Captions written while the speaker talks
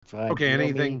Fine. Okay, You know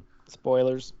anything me.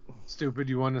 Spoilers. stupid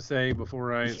you want to say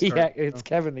before I start? Yeah, it's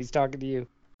Kevin. He's talking to you.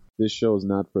 This show is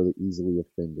not for the easily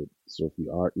offended, so if you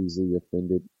are easily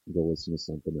offended, go listen to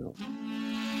something else.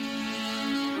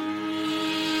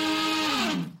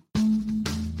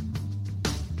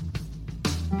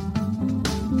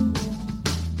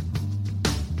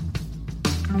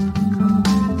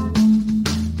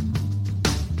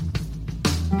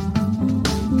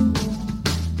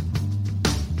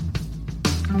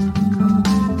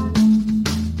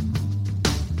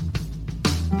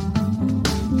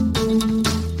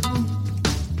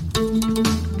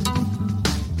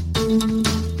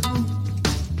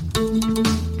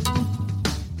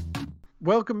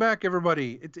 Welcome back,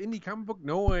 everybody. It's Indie Comic Book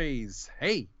Noise.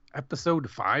 Hey, episode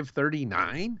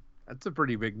 539. That's a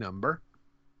pretty big number.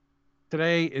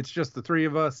 Today, it's just the three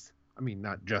of us. I mean,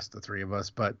 not just the three of us,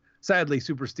 but sadly,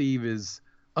 Super Steve is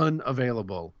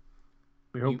unavailable.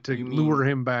 We hope to lure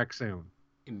him back soon.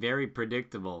 Very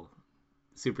predictable,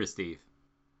 Super Steve.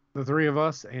 The three of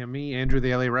us and me, Andrew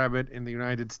the LA Rabbit, in the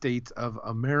United States of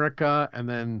America, and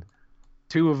then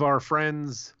two of our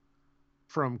friends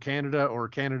from Canada or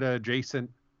Canada adjacent.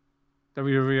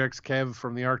 WWX Kev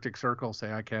from the Arctic Circle. Say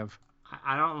hi, Kev.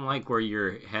 I don't like where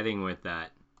you're heading with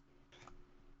that.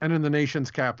 And in the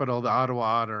nation's capital, the Ottawa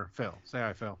Otter, Phil. Say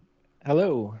hi, Phil.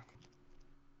 Hello.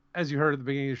 As you heard at the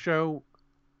beginning of the show,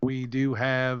 we do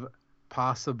have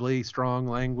possibly strong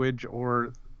language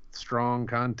or strong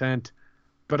content.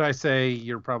 But I say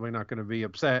you're probably not going to be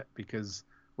upset because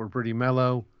we're pretty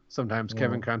mellow. Sometimes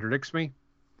Kevin contradicts me.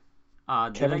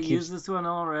 Did I use this one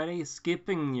already?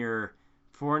 Skipping your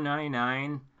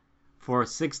 $4.99 for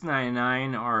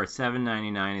 $6.99 or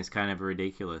 $7.99 is kind of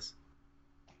ridiculous.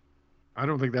 I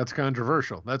don't think that's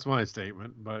controversial. That's my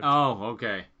statement. But oh,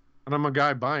 okay. And I'm a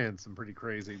guy buying some pretty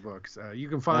crazy books. You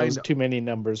can find that was too many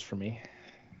numbers for me.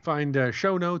 Find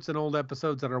show notes and old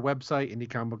episodes at our website,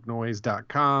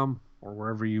 indiecomicbooknoise.com, or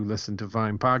wherever you listen to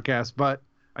fine podcasts. But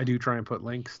I do try and put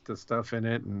links to stuff in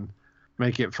it and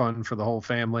make it fun for the whole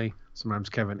family. Sometimes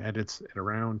Kevin edits it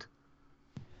around,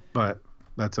 but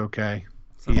that's okay.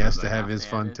 He has to have his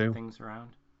fun too. Things around.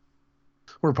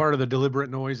 We're part of the Deliberate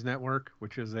Noise Network,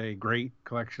 which is a great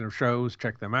collection of shows.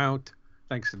 Check them out.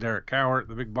 Thanks to Derek Cowart,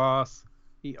 the big boss.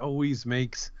 He always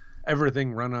makes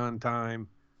everything run on time.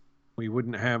 We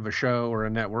wouldn't have a show or a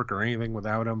network or anything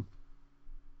without him.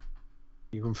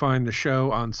 You can find the show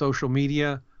on social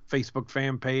media, Facebook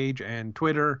fan page and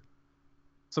Twitter.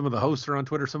 Some of the hosts are on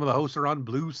Twitter. Some of the hosts are on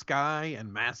Blue Sky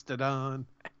and Mastodon.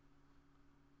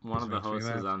 One of the hosts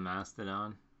is on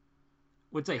Mastodon,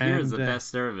 which I hear is the best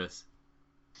service.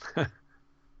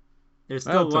 There's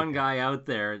still one guy out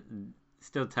there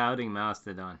still touting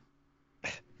Mastodon.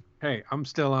 Hey,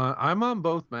 I'm on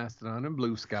both Mastodon and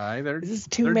Blue Sky. This is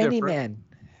too many, man.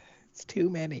 It's too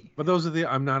many. But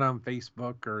I'm not on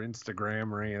Facebook or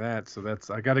Instagram or any of that, so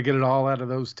I got to get it all out of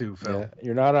those two, Phil. Yeah,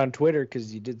 you're not on Twitter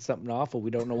because you did something awful.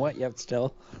 We don't know what yet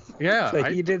still. Yeah.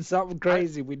 You did something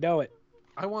crazy. We know it.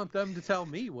 I want them to tell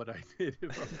me what I did.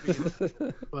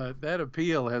 But that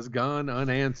appeal has gone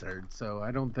unanswered, so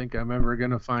I don't think I'm ever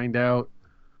going to find out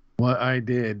what I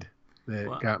did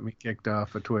that got me kicked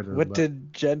off of Twitter. What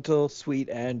did gentle, sweet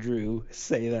Andrew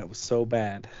say that was so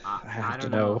bad? I have to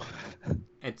know.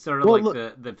 It's sort of like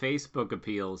the Facebook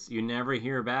appeals. You never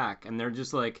hear back, and they're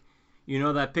just like, you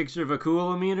know that picture of a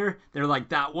coolometer? They're like,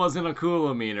 that wasn't a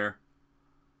coolometer.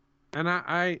 And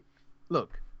I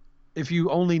look, if you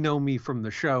only know me from the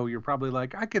show, you're probably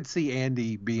like, I could see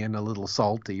Andy being a little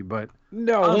salty, but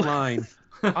no.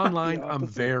 Online, I'm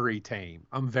very tame.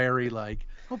 I'm very like,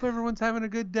 hope everyone's having a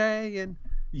good day and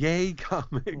yay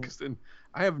comics. And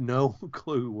I have no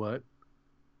clue what,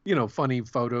 funny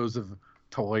photos of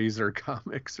toys or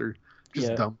comics or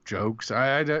just dumb jokes.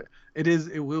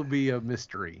 It will be a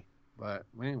mystery, but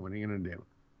man, what are you going to do?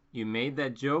 You made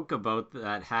that joke about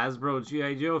that Hasbro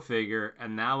G.I. Joe figure,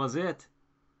 and that was it.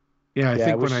 Yeah, I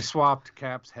think when I swapped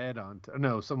Cap's head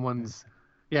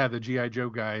the G.I. Joe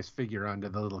guy's figure onto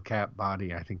the little Cap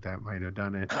body, I think that might have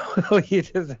done it. Oh, you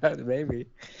did that, maybe.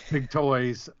 Big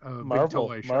toys.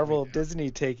 Marvel, Disney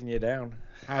taking you down.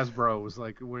 Hasbro was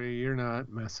like, you're not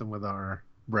messing with our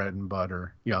bread and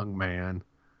butter, young man.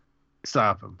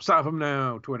 Stop him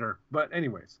now, Twitter. But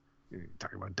anyways, you're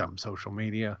talking about dumb social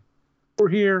media. We're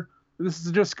here. This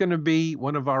is just going to be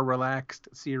one of our relaxed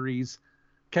series.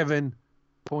 Kevin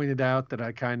pointed out that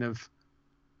I kind of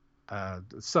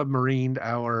submarined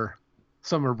our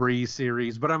Summer Breeze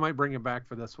series, but I might bring it back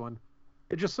for this one.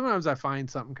 It just sometimes I find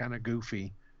something kind of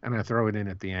goofy and I throw it in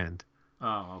at the end.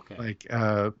 Oh, okay. Like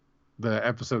the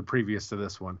episode previous to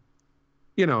this one.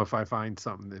 If I find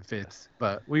something that fits.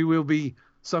 But we will be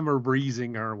summer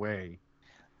breezing our way.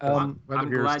 I'm Weather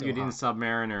here is glad still you didn't hot.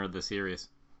 Submariner the series.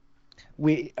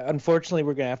 Unfortunately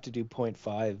we're gonna have to do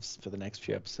 0.5s for the next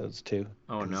few episodes too.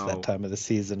 Oh It's that no. time of the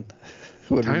season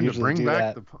when we Time to usually bring do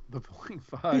back that. the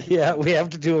 0.5. Yeah, we have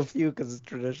to do a few because it's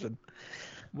tradition.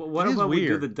 What It is about we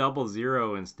do weird. the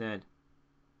 00 instead?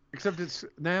 Except it's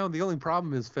now the only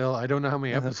problem is, Phil, I don't know how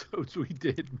many episodes we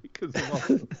did because of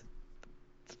all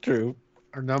It's true.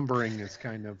 our numbering is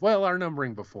kind of, well, our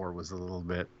numbering before was a little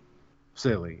bit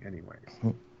silly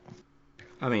anyways.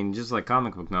 I mean, just like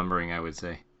comic book numbering, I would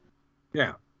say.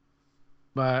 Yeah.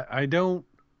 But I don't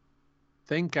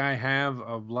think I have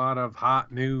a lot of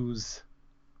hot news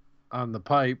on the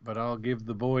pipe, but I'll give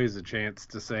the boys a chance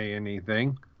to say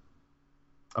anything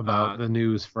about the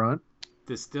news front.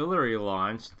 Distillery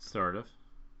launched, sort of.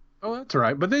 Oh, that's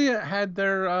right. But they had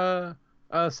their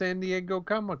San Diego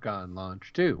Comic-Con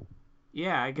launch too.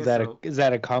 Yeah, I guess Is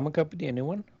that a comic company, a new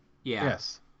one? Yeah.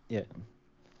 Yes. Yeah.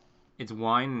 It's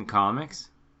wine and comics?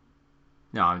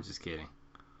 No, I'm just kidding.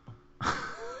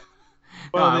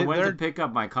 Well, I went to pick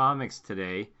up my comics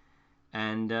today,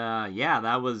 and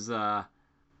that was a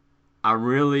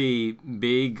really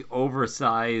big,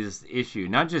 oversized issue.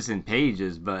 Not just in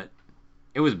pages, but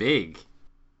it was big.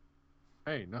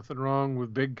 Hey, nothing wrong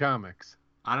with big comics.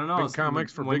 I don't know. Big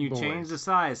comics for when big you boys. change the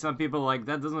size, some people are like,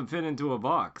 that doesn't fit into a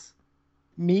box.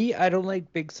 Me, I don't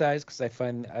like big size because I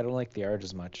don't like the art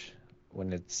as much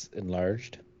when it's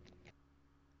enlarged.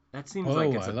 That seems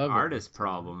like it's an love artist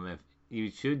problem. If you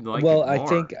should like Well, it more. I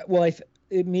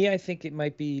think it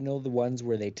might be, the ones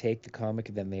where they take the comic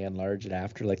and then they enlarge it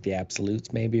after, like the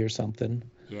Absolutes maybe or something.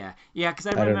 Yeah, because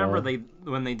I don't remember know.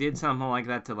 when they did something like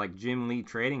that to like Jim Lee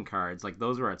trading cards, like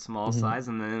those were at small Mhm. size,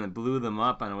 and then it blew them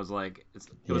up, and it was like it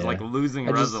was Yeah. like losing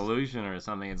I just- resolution or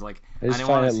something. It's like I I just didn't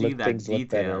find want to see that things look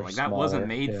detail. better, Like that wasn't smaller,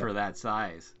 made yeah. for that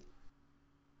size.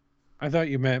 I thought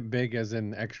you meant big as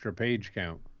in extra page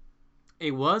count.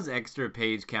 It was extra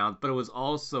page count, but it was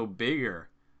also bigger.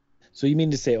 So you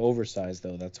mean to say oversized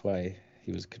though? That's why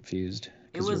he was confused.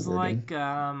 It was like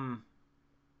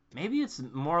maybe it's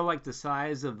more like the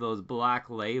size of those Black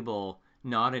Label,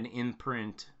 not an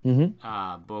imprint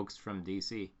books from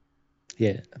DC.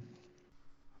 Yeah.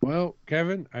 Well,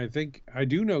 Kevin, I think I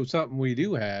do know something we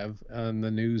do have on the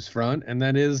news front, and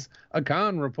that is a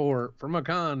con report from a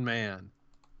con man.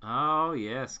 Oh,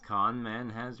 yes, Con Man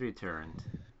has returned.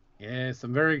 Yes,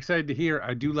 I'm very excited to hear.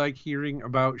 I do like hearing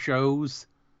about shows,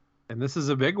 and this is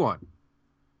a big one.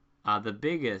 The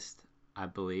biggest, I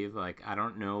believe. Like, I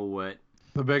don't know what...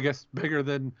 The biggest, bigger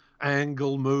than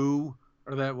Angle Moo,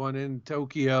 or that one in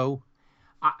Tokyo.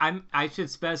 I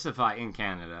should specify in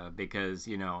Canada, because,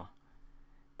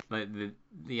 but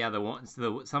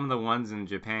some of the ones in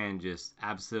Japan just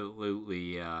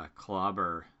absolutely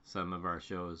clobber some of our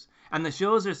shows, and the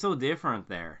shows are so different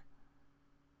there.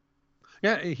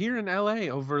 Yeah, here in LA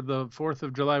over the 4th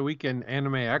of July weekend,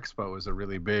 Anime Expo is a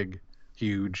really big,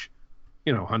 huge,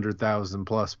 100,000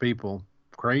 plus people.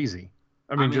 Crazy.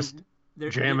 I mean just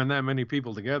jamming that many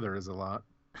people together is a lot.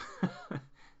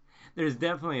 There's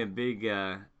definitely a big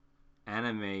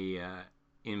anime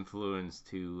influence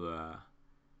to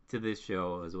this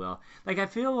show as well. Like, I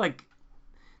feel like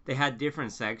they had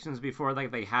different sections before.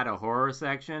 Like, they had a horror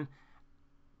section.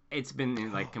 It's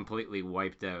been like completely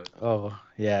wiped out. Oh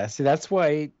yeah. See, that's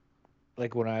why,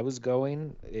 like when I was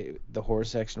going, the horror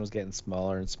section was getting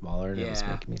smaller and smaller, and it was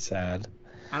making me sad.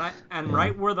 And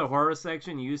right where the horror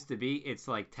section used to be, it's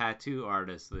like tattoo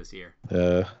artists this year.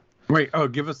 Wait,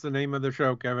 give us the name of the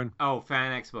show, Kevin. Oh,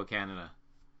 Fan Expo Canada.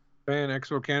 Fan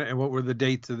Expo Canada, and what were the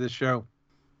dates of this show?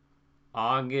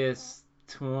 August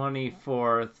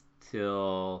 24th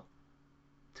till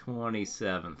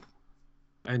 27th.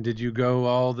 And did you go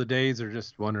all the days or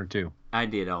just one or two? I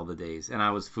did all the days, and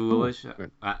I was foolish.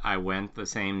 I went the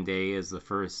same day as the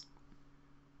first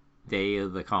day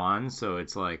of the con, so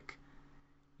it's like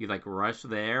you like rush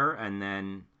there and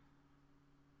then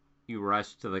you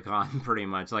rush to the con pretty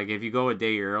much. Like if you go a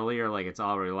day earlier, like it's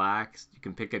all relaxed. You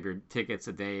can pick up your tickets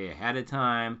a day ahead of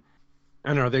time.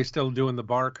 And are they still doing the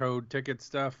barcode ticket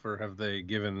stuff, or have they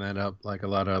given that up like a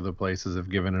lot of other places have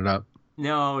given it up?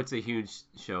 No, it's a huge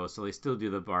show, so they still do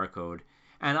the barcode.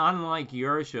 And unlike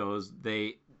your shows,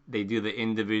 they do the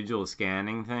individual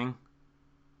scanning thing.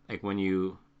 Like when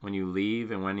you leave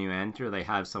and when you enter, they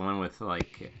have someone with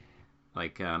like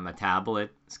a tablet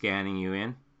scanning you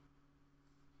in.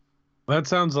 That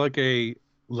sounds like a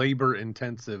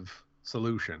labor-intensive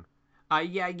solution.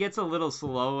 Yeah, it gets a little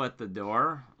slow at the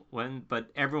door but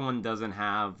everyone doesn't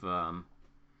have I'm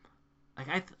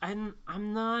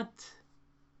not.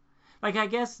 Like, I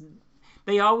guess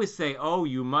they always say, oh,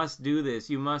 you must do this,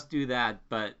 you must do that,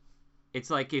 but it's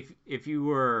like if you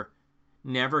were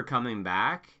never coming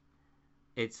back,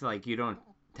 it's like you don't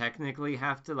technically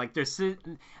have to, like,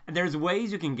 there's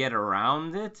ways you can get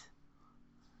around it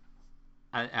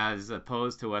as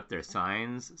opposed to what their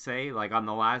signs say. Like on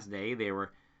the last day, they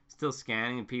were still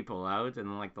scanning people out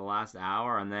in like the last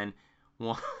hour, and then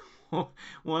one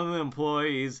one of the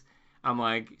employees, I'm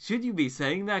like, should you be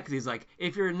saying that? Because he's like,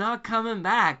 if you're not coming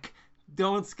back,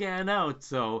 don't scan out.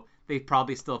 So they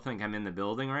probably still think I'm in the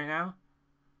building right now.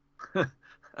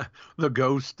 The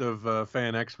ghost of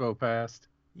Fan Expo past.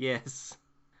 Yes.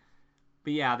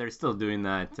 But yeah, they're still doing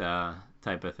that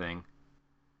type of thing.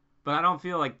 But I don't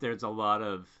feel like there's a lot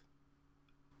of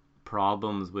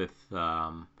problems with.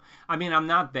 I mean, I'm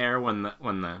not there when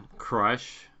the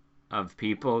crush of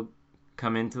people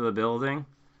come into the building.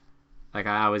 Like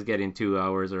I always get in 2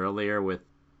 hours earlier with,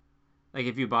 like,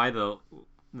 if you buy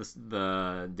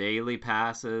the daily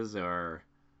passes or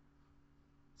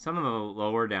some of the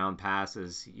lower down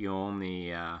passes, you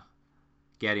only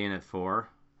get in at 4,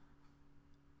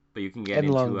 but you can get And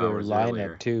in longer 2 hours earlier.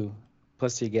 lineup too.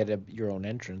 Plus, you get your own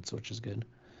entrance, which is good.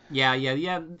 Yeah.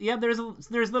 There's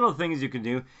little things you can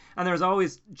do, and there's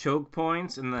always choke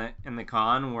points in the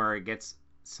con where it gets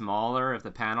smaller if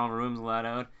the panel room's let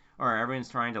out or everyone's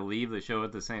trying to leave the show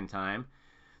at the same time.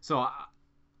 So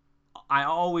I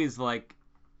always, like,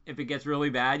 if it gets really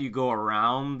bad, you go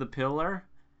around the pillar,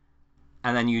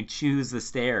 and then you choose the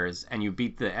stairs and you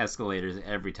beat the escalators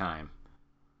every time.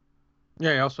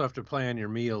 Yeah, you also have to plan your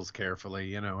meals carefully.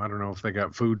 You know, I don't know if they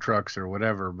got food trucks or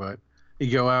whatever, but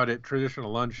you go out at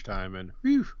traditional lunchtime and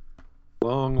whew,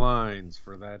 long lines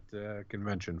for that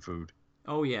convention food.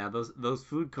 Oh yeah, those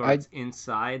food courts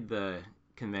inside the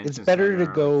convention It's better center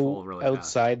to are go full really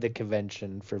outside fast. the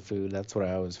convention for food. That's what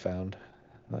I always found.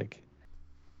 Like,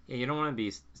 Yeah, you don't want to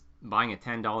be buying a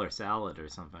 $10 salad or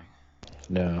something.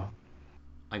 no.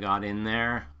 I got in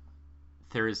there.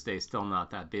 Thursday's still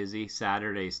not that busy.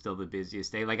 Saturday's still the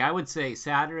busiest day. Like, I would say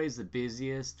Saturday's the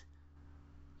busiest,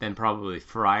 then probably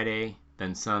Friday,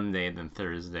 then Sunday, then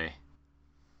Thursday.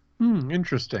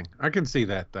 Interesting. I can see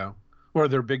that though. Or are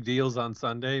there big deals on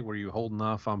Sunday? Were you holding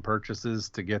off on purchases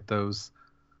to get those?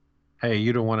 Hey,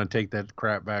 you don't want to take that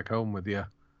crap back home with you.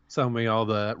 Sell me all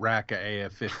the rack of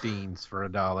AF-15s for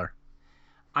 $1.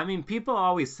 I mean, people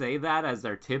always say that as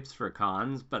their tips for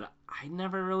cons, but I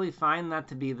never really find that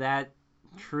to be that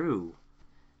true.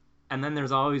 And then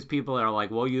there's always people that are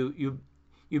like, well, you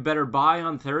better buy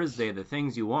on Thursday the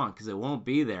things you want because it won't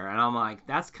be there. And I'm like,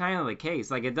 that's kind of the case.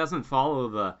 Like, it doesn't follow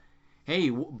the, hey,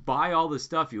 buy all the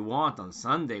stuff you want on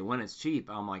Sunday when it's cheap.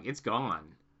 I'm like, it's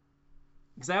gone.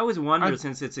 Because I always wonder,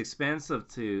 since it's expensive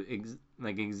to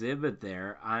exhibit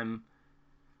there, I'm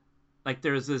like,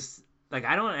 there's this, like,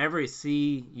 I don't ever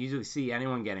usually see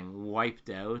anyone getting wiped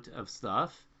out of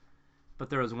stuff. But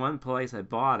there was one place I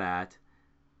bought at,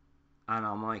 and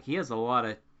I'm like, he has a lot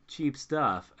of cheap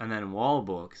stuff, and then wall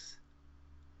books.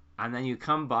 And then you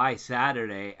come by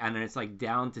Saturday, and it's like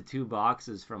down to 2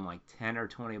 boxes from like 10 or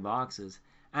 20 boxes.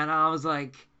 And I was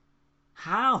like,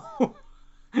 how?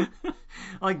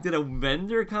 Like, did a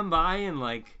vendor come by and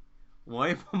like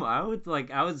wipe them out?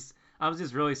 Like, I was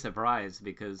just really surprised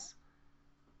because,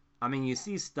 I mean, you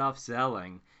see stuff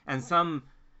selling, and some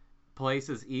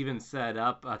places even set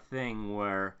up a thing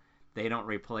where they don't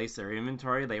replace their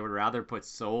inventory. They would rather put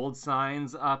sold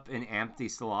signs up in empty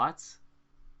slots.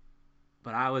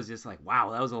 But I was just like,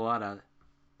 wow, that was a lot of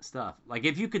stuff. Like,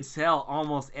 if you could sell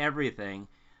almost everything,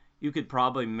 you could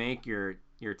probably make your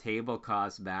table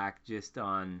costs back just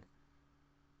on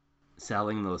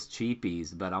selling those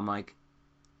cheapies. But I'm like,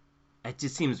 it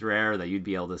just seems rare that you'd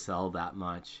be able to sell that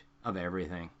much of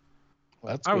everything.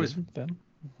 Well, that's good then.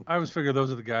 I always figure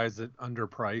those are the guys that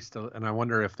underpriced, and I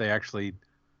wonder if they actually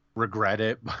regret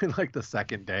it by like the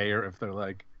second day, or if they're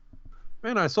like,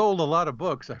 man, I sold a lot of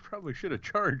books. I probably should have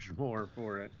charged more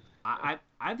for it.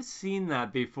 I've seen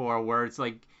that before where it's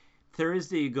like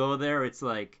Thursday you go there, it's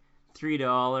like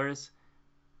 $3,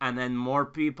 and then more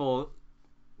people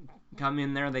come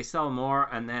in there, they sell more,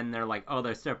 and then they're like, oh,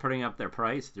 they start putting up their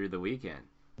price through the weekend.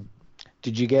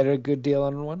 Did you get a good deal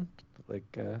on one?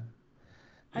 Like,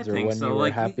 I is there think one so. you were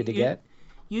Like, happy to get?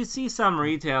 You see some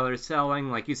retailers selling,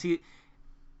 like, you see,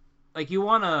 like, you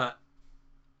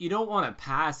don't want to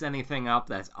pass anything up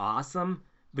that's awesome,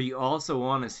 but you also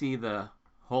want to see the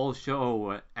whole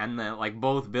show and the, like,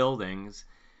 both buildings,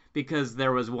 because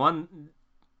there was one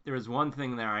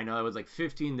thing there I know it was like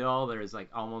 $15 like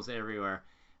almost everywhere,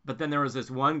 but then there was this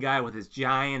one guy with his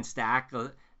giant stack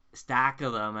of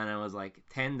them, and it was like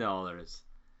 $10.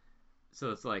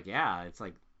 So it's like, yeah, it's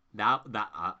like that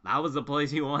was the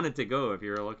place you wanted to go if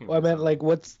you were looking Well, I for meant something. like,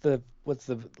 what's the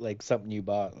like something you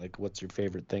bought? Like, what's your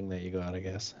favorite thing that you got? I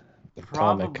guess the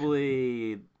comic.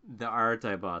 Probably the art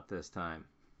I bought this time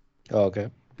Oh, okay.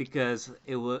 because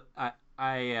it was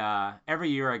I every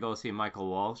year I go see Michael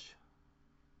Walsh.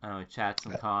 I don't know, chat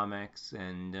some comics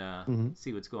and Mm-hmm.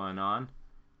 see what's going on.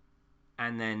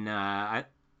 And then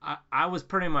I was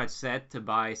pretty much set to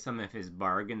buy some of his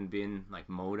bargain bin like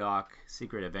MODOK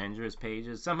Secret Avengers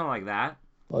pages, something like that.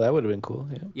 Well, that would have been cool.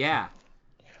 Yeah. Yeah.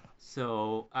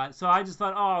 So I just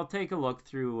thought, oh, I'll take a look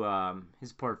through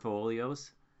his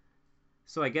portfolios.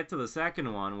 So I get to the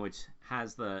second one, which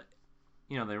has the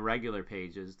regular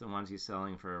pages, the ones he's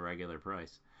selling for a regular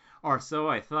price, or so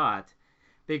I thought,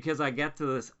 because I get to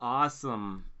this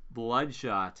awesome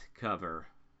Bloodshot cover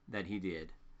that he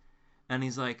did, and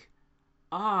he's like,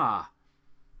 ah,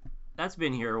 that's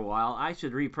been here a while. I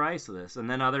should reprice this. And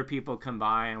then other people come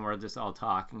by and we're just all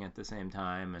talking at the same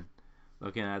time and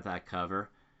looking at that cover.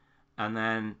 And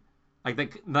then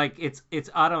like it's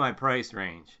out of my price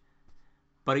range.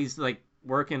 But he's like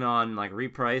working on like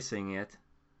repricing it,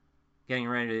 getting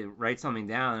ready to write something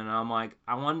down, and I'm like,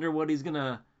 I wonder what he's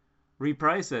gonna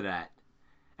reprice it at.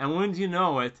 And wouldn't you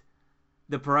know it,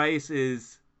 the price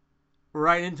is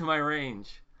right into my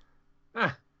range.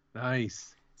 Ah,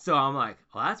 nice. So I'm like,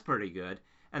 well, that's pretty good.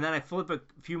 And then I flip a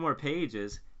few more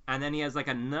pages, and then he has like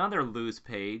another loose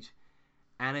page,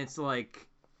 and it's like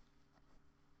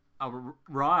a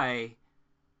Rye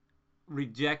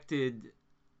rejected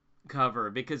cover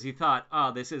because he thought,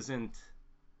 oh, this isn't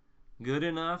good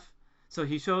enough. So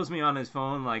he shows me on his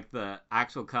phone like the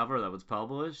actual cover that was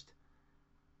published,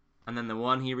 and then the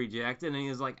one he rejected, and he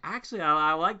was like, actually,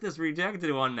 I like this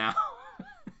rejected one now.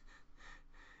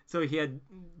 So he had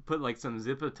put like some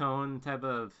zipatone type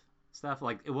of stuff.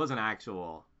 Like it wasn't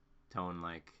actual tone.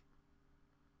 Like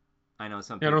I know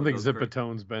some Yeah, I people don't think go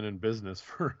Zipatone's been in business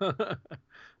for.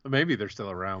 Maybe they're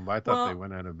still around, but I thought they well,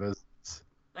 went out of business.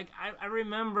 like I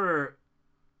remember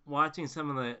watching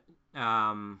some of the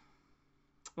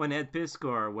when Ed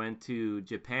Piskor went to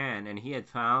Japan and he had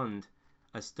found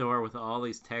a store with all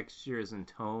these textures and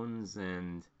tones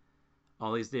and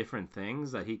all these different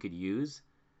things that he could use.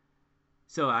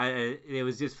 So it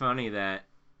was just funny that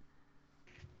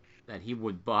he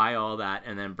would buy all that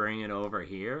and then bring it over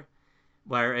here,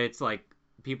 where it's like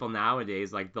people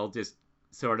nowadays like they'll just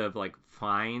sort of like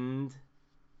find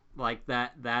like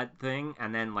that thing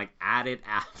and then like add it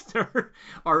after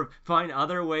or find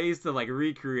other ways to like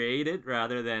recreate it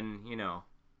rather than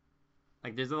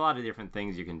like there's a lot of different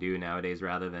things you can do nowadays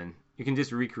rather than you can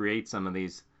just recreate some of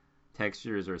these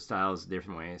textures or styles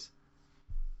different ways.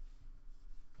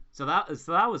 So that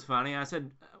was funny. I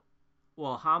said,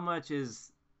 well, how much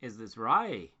is this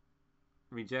Rye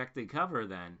rejected cover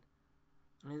then?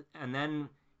 And then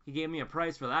he gave me a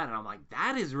price for that, and I'm like,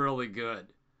 that is really good.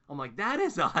 I'm like, that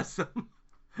is awesome.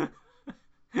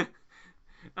 And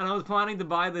I was planning to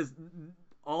buy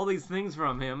all these things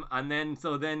from him, and then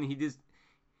he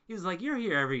was like, you're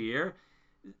here every year.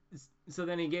 So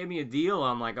then he gave me a deal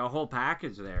on like a whole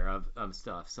package there of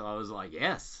stuff. So I was like,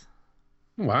 yes.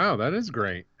 Wow, that is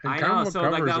great. And I know. comic book So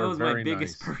like covers that are was my very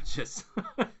biggest nice. purchase.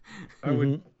 I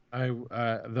would,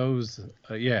 those,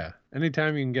 yeah.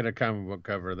 Anytime you can get a comic book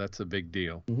cover, that's a big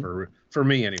deal for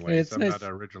me, anyways. It's I'm nice. not an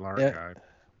original art guy.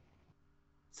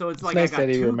 So it's like nice I got that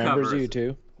he two remembers covers. you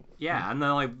too. Yeah, and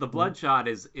then like the Bloodshot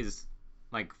is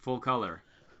like full color,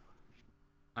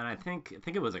 and I think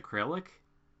it was acrylic,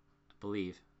 I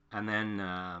believe, and then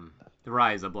the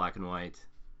Rye is a black and white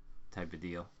type of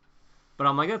deal. But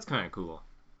I'm like, that's kind of cool.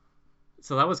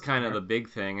 So that was kind of the big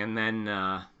thing, and then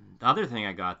the other thing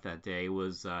I got that day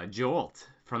was Jolt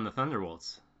from the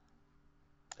Thunderbolts.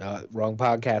 Wrong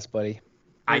podcast, buddy.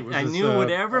 I knew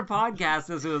whatever podcast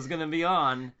this was going to be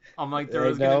on, I'm like, there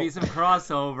was going to be some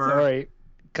crossover. Sorry.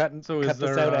 Cut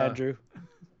this out, Andrew.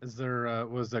 Is there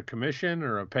was a commission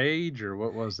or a page or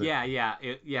what was it? Yeah.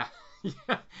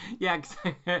 Cause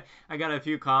I got a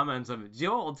few comments of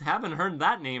Jolt. Haven't heard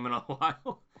that name in a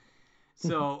while.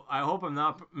 So I hope I'm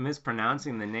not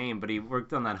mispronouncing the name, but he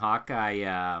worked on that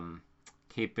Hawkeye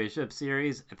Kate Bishop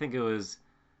series. I think it was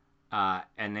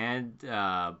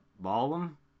Anand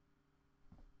Ballum.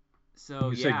 So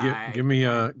you said give me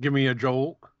a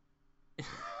jolt.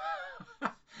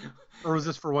 Or was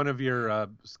this for one of your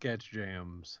sketch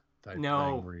jams type thing?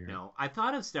 No. I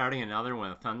thought of starting another one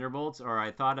with Thunderbolts, or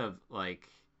I thought of like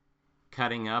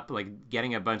cutting up, like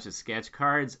getting a bunch of sketch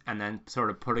cards and then sort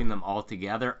of putting them all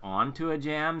together onto a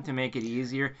jam to make it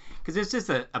easier. Because it's just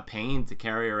a pain to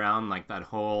carry around like that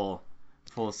whole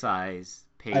full size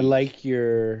page. I like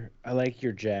your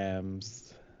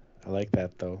jams. I like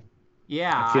that though.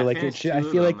 Yeah, I I feel like it finished should. I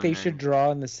two of feel like them, they and should then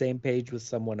draw on the same page with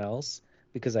someone else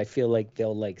because I feel like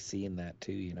they'll like seeing that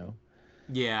too.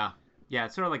 yeah, yeah,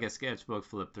 it's sort of like a sketchbook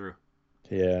flip through.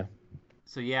 Yeah.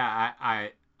 So yeah,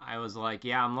 I was like,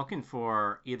 yeah, I'm looking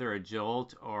for either a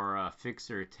Jolt or a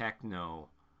Fixer Techno,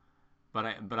 but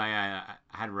I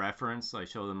had reference, so I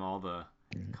showed them all the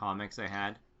comics I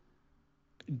had.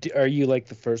 Are you like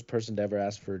the first person to ever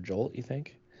ask for a Jolt? You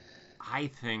think? I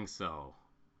think so.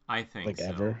 I think Like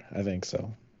so. ever? I think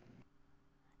so.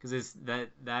 Because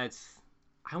that's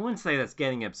I wouldn't say that's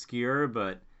getting obscure,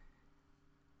 but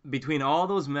between all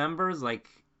those members, like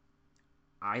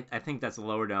I think that's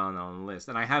lower down on the list.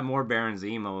 And I have more Baron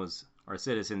Zemos or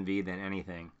Citizen V than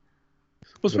anything.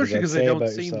 Well, What does especially that because say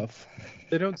about yourself?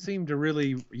 they don't seem to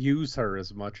really use her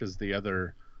as much as the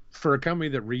other for a company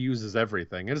that reuses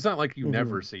everything. And it's not like you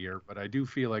never see her, but I do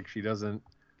feel like she doesn't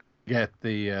get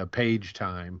the page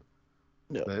time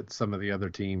No. that some of the other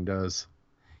team does.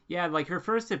 Yeah, like her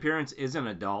first appearance isn't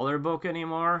a dollar book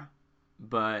anymore,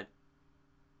 but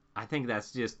I think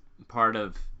that's just part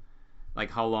of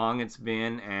like how long it's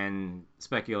been and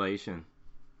speculation.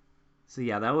 So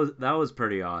yeah, that was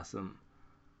pretty awesome.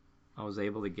 I was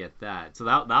able to get that. So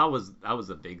that was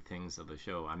the big things of the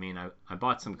show. I mean, I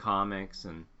bought some comics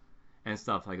and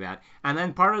stuff like that. And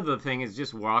then part of the thing is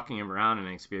just walking around and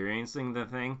experiencing the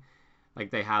thing.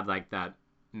 Like they have like that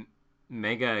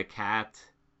mega cat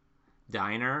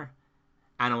diner,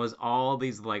 and it was all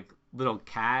these like little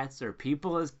cats or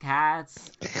people as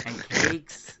cats and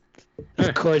cakes.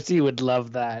 Of course, he would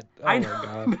love that. Oh I my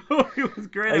god. know it was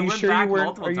great. Are I you went sure you back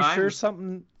weren't? multiple Are you sure times.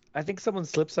 something? I think someone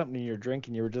slipped something in your drink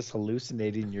and you were just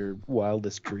hallucinating your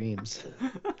wildest dreams.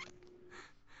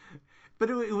 But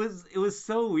it was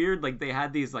so weird. Like they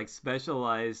had these like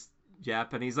specialized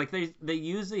Japanese. Like they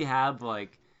usually have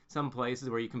like some places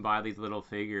where you can buy these little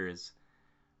figures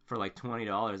for like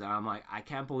 $20. And I'm like, I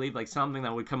can't believe like something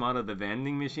that would come out of the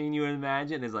vending machine you would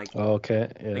imagine is Okay,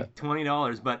 yeah. like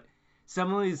 $20. But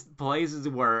some of these places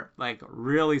were like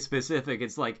really specific.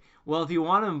 It's like, well, if you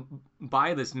want to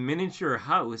buy this miniature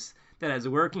house that has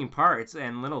working parts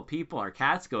and little people or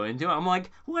cats go into it, I'm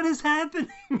like, what is happening?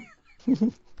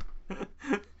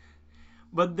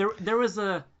 But there was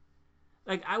a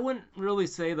like I wouldn't really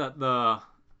say that the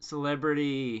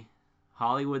celebrity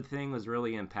Hollywood thing was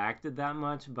really impacted that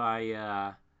much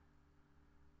by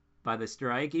the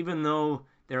strike, even though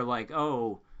they're like,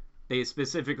 oh, they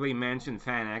specifically mentioned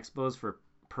fan expos for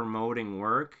promoting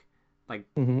work. Like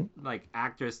hmm like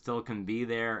actors still can be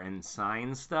there and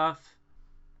sign stuff.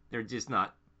 They're just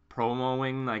not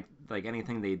promoting like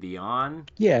anything they'd be on.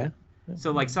 Yeah.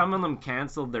 So like some of them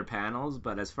canceled their panels,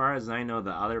 but as far as I know,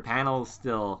 the other panels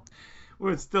still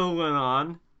went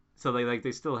on. So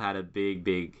they still had a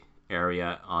big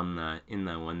area on the in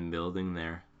the one building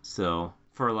there. So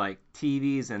for like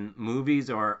TVs and movies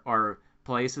or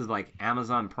places like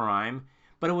Amazon Prime,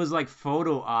 but it was like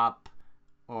photo op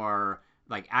or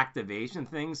like activation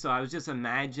things. So I was just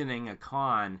imagining a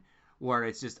con where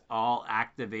it's just all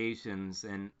activations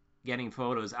and getting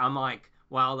photos. I'm like,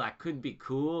 wow, that could be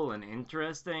cool and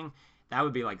interesting. That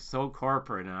would be like so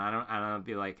corporate, and I don't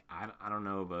be like, I don't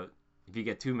know, but if you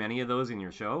get too many of those in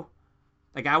your show,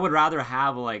 like I would rather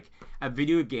have like a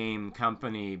video game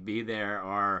company be there,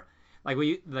 or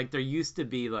like there used to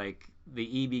be like the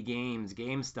EB Games,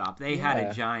 GameStop. They had a Yeah.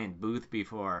 giant booth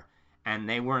before, and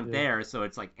they weren't Yeah. there, so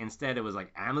it's like instead it was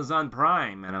like Amazon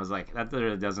Prime, and I was like, that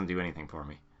doesn't do anything for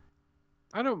me.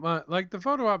 I don't mind. Like the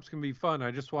photo ops can be fun.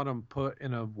 I just want them put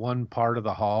in a one part of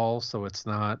the hall so it's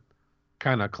not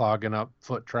kind of clogging up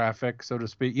foot traffic, so to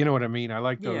speak. You know what I mean? I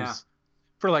like Yeah, those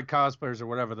for like cosplayers or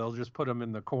whatever. They'll just put them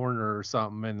in the corner or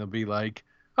something, and they'll be like,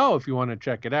 "Oh, if you want to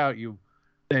check it out,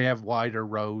 they have wider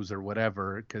rows or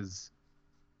whatever." Because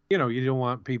you don't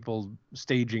want people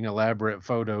staging elaborate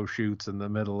photo shoots in the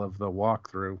middle of the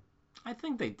walkthrough. I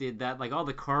think they did that. Like all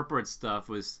the corporate stuff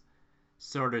was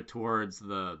sort of towards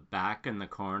the back in the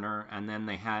corner, and then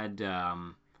they had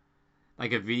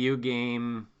like a video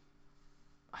game.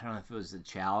 I don't know if it was a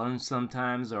challenge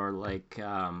sometimes or like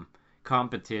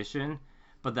competition,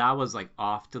 but that was like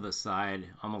off to the side,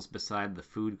 almost beside the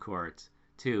food court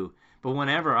too. But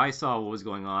whenever I saw what was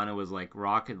going on, it was like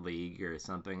Rocket League or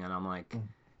something, and I'm like,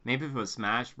 maybe if it was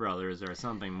Smash Brothers or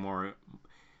something more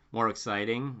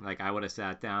exciting, like I would have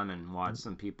sat down and watched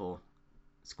some people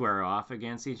square off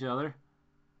against each other.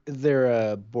 Is there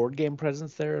a board game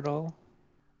presence there at all?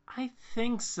 I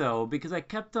think so because I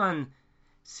kept on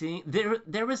seeing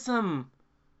there was some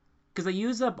because I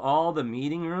use up all the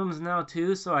meeting rooms now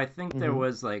too, so I think there hmm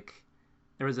was like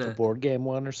there was A a board game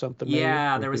one or something maybe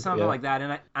yeah, where there was people. something Yeah. like that,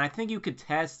 and I think you could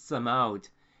test some out,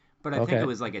 but I think it Okay.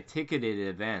 was like a ticketed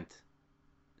event.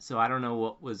 So I don't know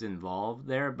what was involved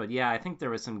there, but yeah, I think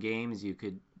there were some games you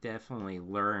could definitely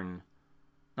learn.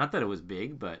 Not that it was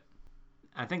big, but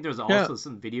I think there's Yeah, also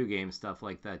some video game stuff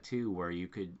like that too, where you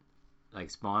could like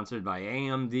sponsored by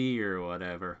AMD or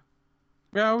whatever.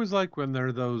 yeah. I always like when there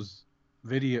are those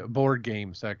video board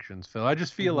game sections, Phil. I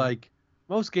just feel Hmm. like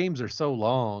most games are so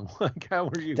long. Like, how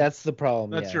are you? That's the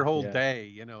problem. That's Yeah, your whole yeah.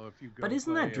 day, if you But go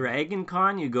isn't that play Dragon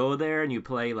Con? You go there and you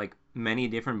play like many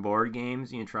different board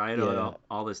games and you try out Yeah.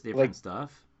 all this different Like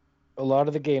stuff. a lot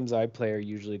of the games I play are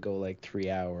usually go like 3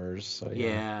 hours. So yeah.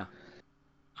 Yeah.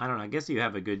 I don't know. I guess you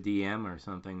have a good DM or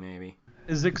something, maybe.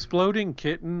 Is Exploding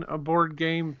Kitten a board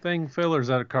game thing, Phil, or is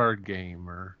that a card game?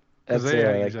 Or because That's they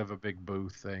a like usually have a big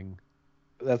booth thing.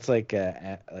 that's like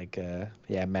a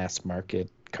yeah, mass market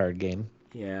card game.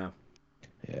 Yeah.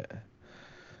 Yeah.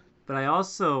 But I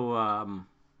also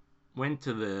went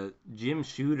to the Jim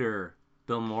Shooter,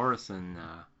 Bill Morrison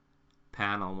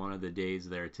panel one of the days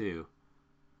there, too.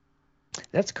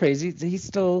 That's crazy. He's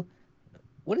still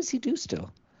what does he do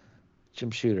still?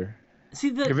 Jim Shooter.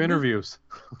 See, Give interviews.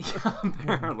 yeah,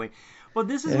 apparently. Well,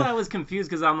 this is Yeah. why I was confused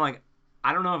because I'm like,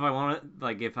 I don't know if I want to,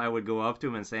 like, if I would go up to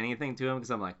him and say anything to him because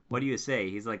I'm like, what do you say?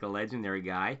 He's like a legendary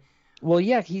guy. Well,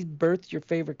 yeah, he birthed your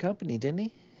favorite company, didn't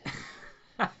he?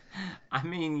 I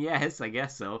mean, yes, I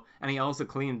guess so. And he also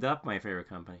cleaned up my favorite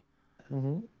company.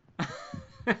 Hmm.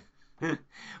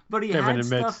 But he Kevin had admits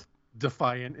stuff.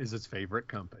 Defiant is his favorite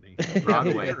company.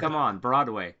 Broadway, come on,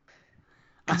 Broadway.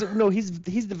 No, he's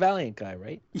the Valiant guy,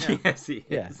 right? Yeah. Yes, he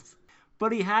Yeah. is.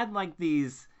 But he had like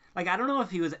these, like, I don't know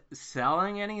if he was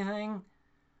selling anything,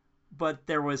 but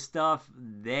there was stuff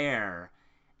there.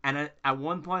 And at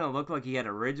one point, it looked like he had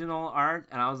original art,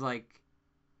 and I was like,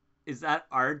 is that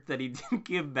art that he didn't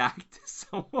give back to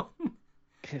someone?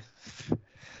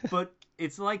 But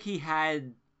it's like he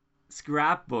had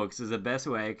scrapbooks, is the best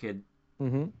way I could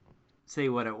Hmm. say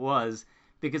what it was,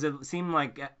 because it seemed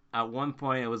like at one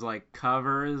point it was like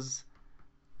covers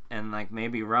and like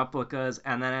maybe replicas,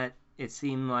 and then it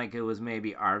seemed like it was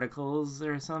maybe articles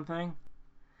or something.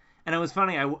 And it was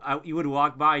funny. You would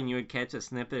walk by and you would catch a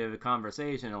snippet of a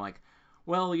conversation, and like,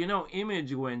 well,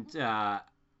 Image went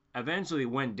eventually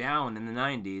went down in the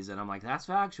 90s, and I'm like, that's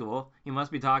factual. He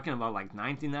must be talking about like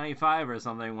 1995 or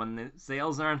something when the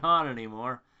sales aren't hot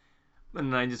anymore.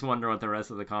 And I just wonder what the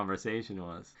rest of the conversation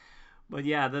was. But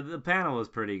yeah, the panel was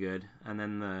pretty good. And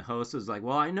then the host was like,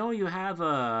 well, I know you have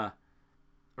a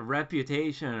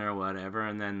reputation or whatever.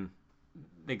 And then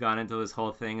they got into this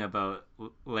whole thing about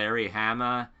Larry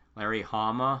Hama.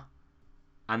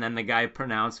 And then the guy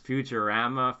pronounced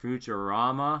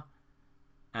Futurama.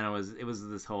 And it was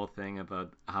this whole thing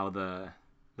about how the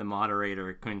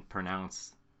moderator couldn't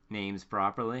pronounce names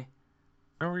properly.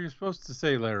 How were you supposed to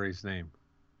say Larry's name?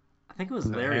 I think it was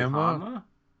Is it Larry Hama? Hama.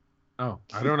 Oh,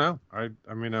 I don't know. I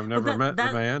mean, I've never met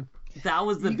the man. That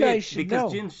was the You bit guys should because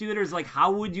know. Jim Shooter's like,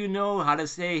 how would you know how to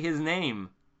say his name?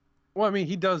 Well, I mean,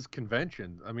 he does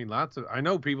conventions. I mean, I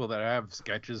know people that have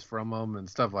sketches from him and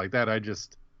stuff like that. I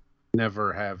just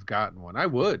never have gotten one. I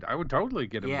would totally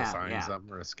get him to sign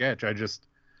something or a sketch. I just,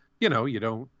 I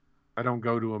don't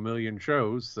go to a million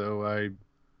shows, so I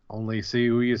only see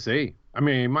who you see. I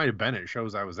mean, it might have been at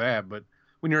shows I was at, but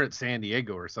when you're at San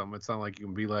Diego or something, it's not like you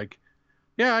can be like,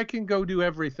 yeah, I can go do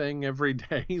everything every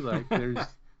day. Like, there's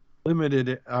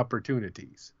limited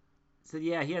opportunities. So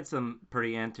yeah, he had some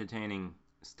pretty entertaining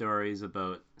stories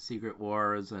about Secret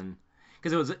Wars, and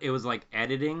because it was like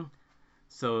editing,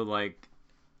 so like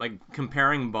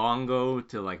comparing Bongo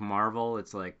to like Marvel,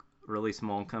 it's like really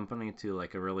small company to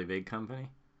like a really big company.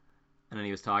 And then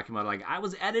he was talking about like I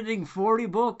was editing 40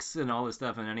 books and all this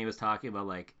stuff, and then he was talking about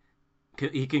like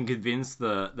he can convince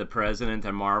the president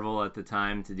of Marvel at the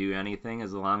time to do anything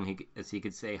as long as he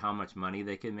could say how much money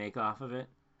they could make off of it.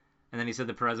 And then he said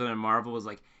the president of Marvel was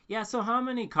like, yeah, so how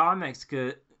many comics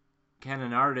can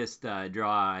an artist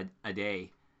draw a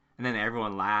day? And then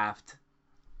everyone laughed.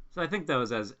 So I think that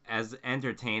was as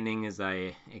entertaining as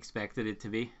I expected it to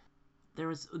be.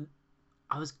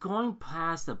 I was going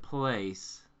past a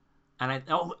place, and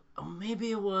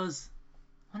maybe it was,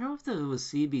 I don't know if it was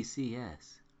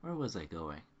CBCS. Where was I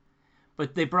going?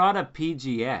 But they brought up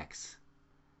PGX.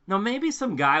 No, maybe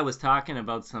some guy was talking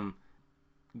about some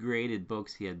graded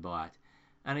books he had bought,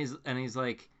 and he's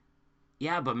like,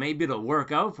 yeah, but maybe it'll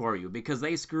work out for you because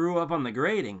they screw up on the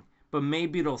grading, but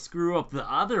maybe it'll screw up the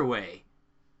other way.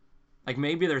 Like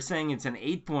maybe they're saying it's an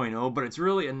 8.0, but it's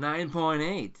really a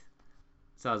 9.8.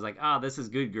 So I was like, this is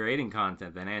good grading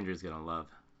content that Andrew's gonna love.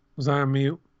 Was I on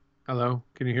mute? Hello,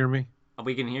 can you hear me?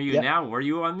 We can hear you Yep. now. Were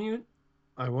you on mute?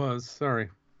 I was, sorry.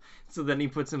 So then he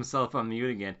puts himself on mute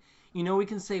again. We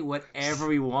can say whatever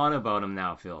we want about him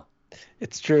now, Phil.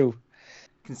 It's true.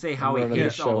 Can say I'm how he running the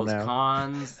hates all show those now.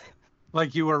 cons.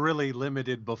 Like you were really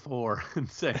limited before and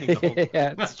saying all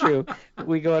Yeah, it's true.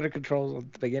 We go out of control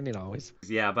at the beginning always.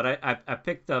 Yeah, but I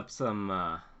picked up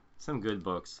some good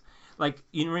books. Like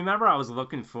you remember I was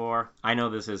looking for. I know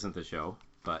this isn't the show,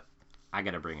 but I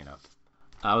gotta bring it up.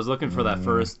 I was looking for that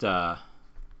first Baron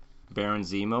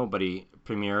Zemo, but he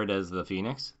premiered as the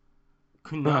Phoenix.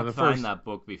 Could not the find first. that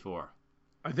book before.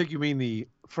 I think you mean the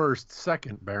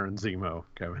second Baron Zemo,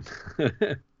 Kevin.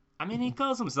 I mean, he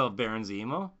calls himself Baron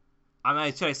Zemo. I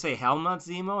mean, should I say Helmut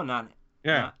Zemo, not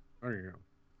Yeah, not? there you go.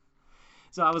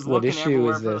 So I was What looking issue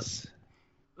everywhere is for this?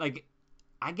 like.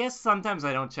 I guess sometimes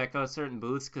I don't check out certain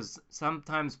booths because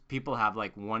sometimes people have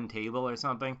like one table or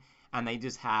something, and they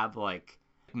just have like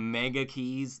mega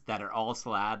keys that are all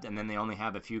slabbed, and then they only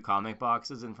have a few comic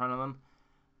boxes in front of them.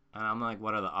 And I'm like,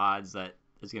 what are the odds that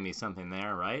there's gonna be something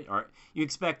there, right? Or you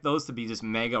expect those to be just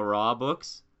mega raw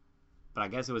books, but I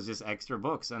guess it was just extra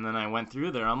books. And then I went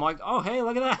through there. I'm like, oh hey,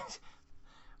 look at that,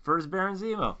 first Baron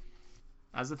Zemo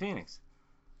as the Phoenix.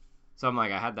 So I'm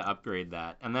like, I had to upgrade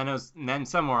that. And then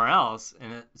somewhere else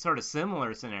in a sort of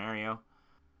similar scenario,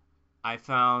 I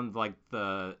found like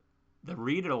the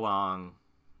read along,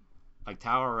 like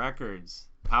Power Records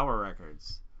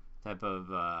type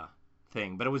of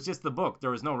thing, but it was just the book. There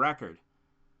was no record.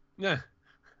 Yeah.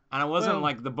 And it wasn't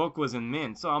like the book was in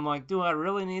mint. So I'm like, do I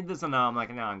really need this? And now I'm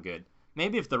like, no, I'm good.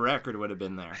 Maybe if the record would have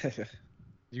been there. Do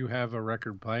you have a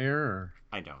record player? Or?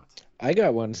 I don't. I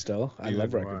got one still. I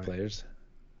love do record players.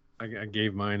 I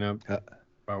gave mine up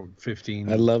about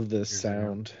 15. I love the years ago.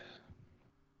 sound.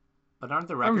 But aren't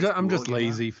the records I'm just cool, you know?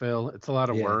 lazy, Phil. It's a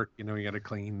lot of Yeah. work. You know, you got to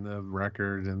clean the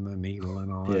record and the needle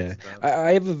and all Yeah, that stuff.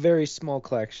 I have a very small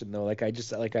collection though. Like I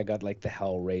got like the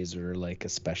Hellraiser, like a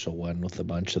special one with a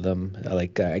bunch of them. I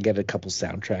get a couple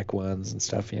soundtrack ones and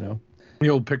stuff. You know. The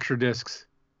old picture discs.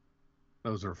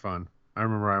 Those are fun. I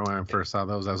remember when I first saw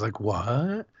those, I was like,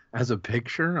 what? As a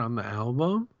picture on the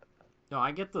album? No,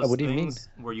 I get those what do you things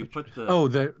where you put the... Oh,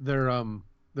 they're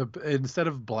instead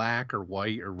of black or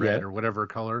white or red or whatever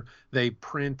color, they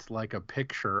print like a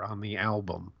picture on the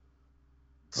album.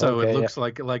 So it looks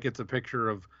like it's a picture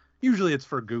of, usually it's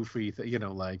for goofy,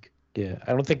 like yeah.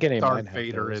 I don't think any of mine Darth have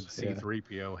Vader those. and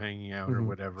C-3PO hanging out or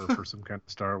whatever for some kind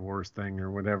of Star Wars thing or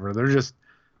whatever. They're just,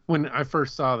 when I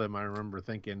first saw them, I remember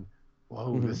thinking,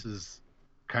 whoa, this is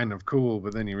kind of cool,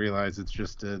 but then you realize it's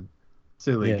just a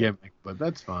silly gimmick, but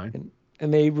that's fine.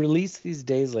 And they release these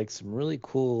days like some really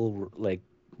cool like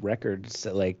records,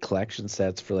 like collection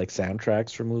sets for like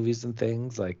soundtracks for movies and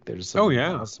things. Like there's some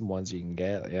awesome ones you can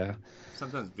get. Yeah.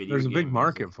 Sometimes there's a big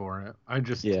market for it.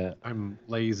 I'm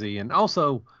lazy, and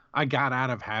also I got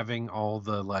out of having all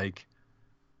the like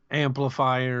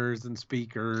amplifiers and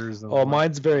speakers. And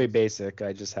mine's very basic.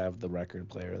 I just have the record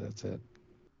player. That's it.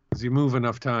 Because you move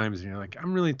enough times, and you're like,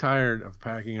 I'm really tired of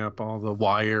packing up all the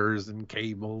wires and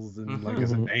cables and like I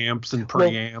said, amps and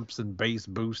preamps and bass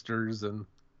boosters and.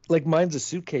 Like mine's a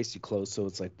suitcase you close, so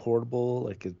it's like portable.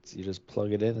 Like you just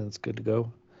plug it in and it's good to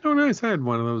go. Oh, nice! I had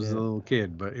one of those as a little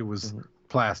kid, but it was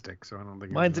plastic, so I don't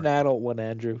think. Mine's an adult one,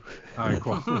 Andrew. High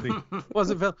quality.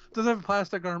 Was it? Does it have a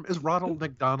plastic arm? Is Ronald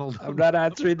McDonald? I'm not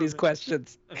answering these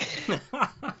questions.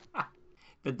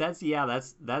 But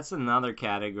that's another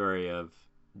category of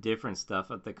different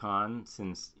stuff at the con.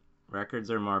 Since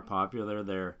records are more popular,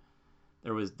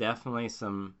 there was definitely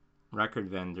some record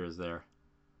vendors there,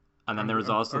 and then there was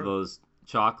also those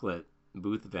chocolate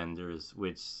booth vendors,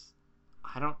 which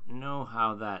I don't know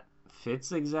how that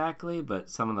fits exactly, but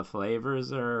some of the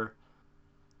flavors are,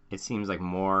 it seems like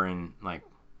more in like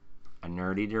a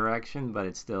nerdy direction, but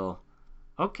it's still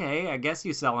okay. I guess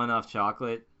you sell enough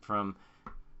chocolate from,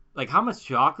 like, how much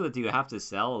chocolate do you have to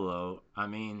sell though? I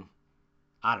mean,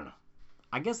 I don't know.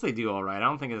 I guess they do all right. I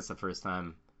don't think it's the first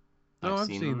time I've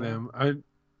seen them.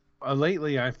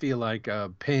 Lately, I feel like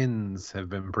pins have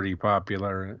been pretty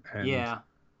popular. And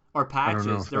or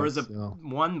patches. There was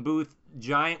one booth,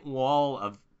 giant wall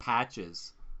of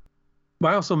patches.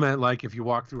 But I also meant like if you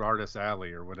walk through Artist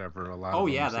Alley or whatever, a lot of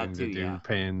them that seem too, to do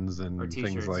pins and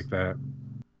things like that.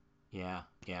 Yeah.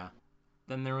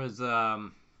 Then there was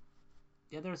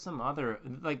there's some other,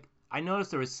 like, I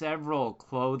noticed there were several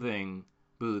clothing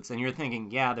booths, and you're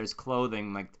thinking, yeah, there's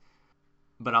clothing, like,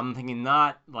 but I'm thinking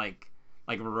not like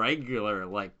regular,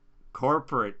 like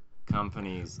corporate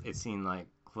companies. It seemed like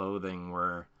clothing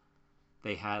where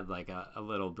they had like a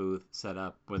little booth set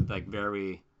up with like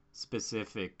very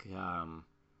specific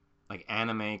like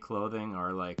anime clothing,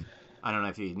 or like, I don't know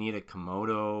if you need a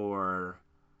Komodo or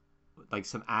like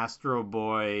some Astro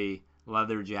Boy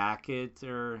leather jacket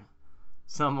or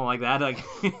something like that. Like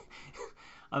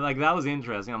I'm like, that was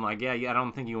interesting. I'm like, yeah, I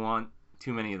don't think you want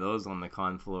too many of those on the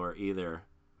con floor either.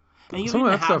 And you Some of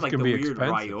even that have stuff like can the be weird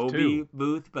expensive too. Ryobi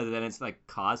booth, but then it's like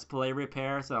cosplay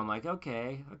repair. So I'm like,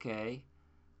 okay,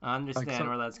 I Like understand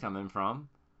where that's coming from.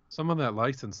 some of that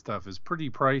licensed stuff is pretty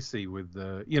pricey with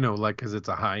the, like, because it's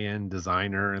a high-end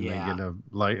designer and they Yeah, get a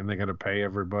light and they got to pay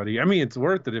everybody. I mean, it's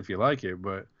worth it if you like it,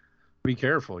 but be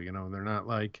careful, they're not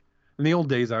like in the old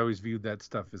days. I always viewed that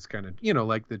stuff as kind of,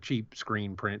 like the cheap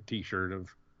screen print T-shirt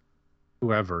of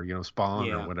whoever, Spawn or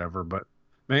yeah. whatever. But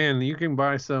man, you can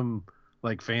buy some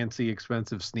like fancy,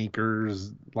 expensive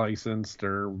sneakers licensed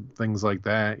or things like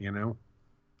that.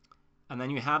 And then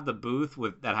you have the booth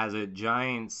that has a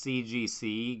giant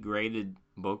CGC graded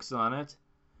books on it,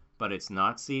 but it's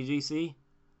not CGC.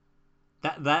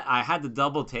 That I had to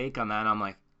double take on that. I'm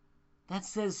like, that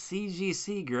says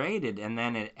CGC graded, and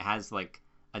then it has like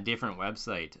a different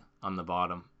website on the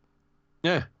bottom.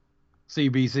 Yeah,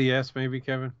 CBCS maybe,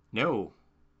 Kevin. No.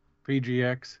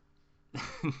 PGX.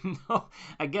 No,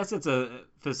 I guess it's a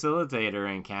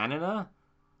facilitator in Canada.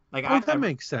 Like that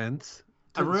makes sense.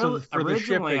 For the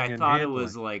originally, shipping I and thought it handling.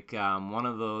 was like one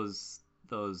of those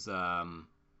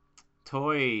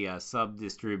toy sub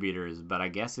distributors, but I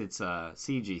guess it's a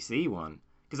CGC one.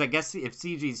 Because I guess if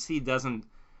CGC doesn't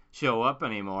show up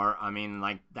anymore, I mean,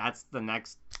 like that's the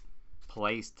next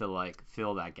place to like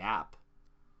fill that gap.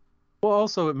 Well,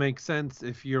 also it makes sense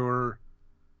if you're.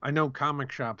 I know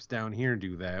comic shops down here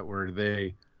do that where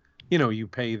they, you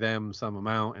pay them some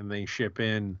amount and they ship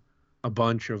in a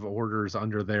bunch of orders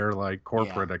under their like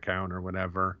corporate account or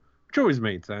whatever, which always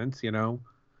made sense,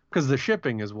 because the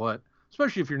shipping is what,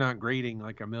 especially if you're not grading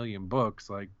like 1,000,000 books,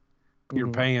 like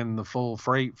you're paying the full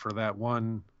freight for that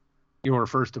one, your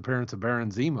first appearance of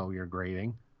Baron Zemo you're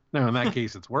grading. Now, in that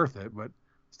case, it's worth it, but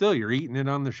still, you're eating it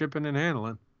on the shipping and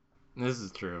handling. This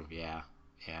is true. Yeah.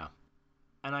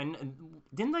 And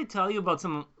didn't I tell you about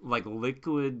some like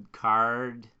liquid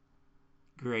card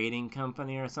grading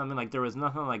company or something? Like there was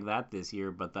nothing like that this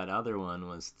year, but that other one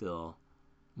was still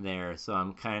there. So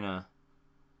I'm kind of,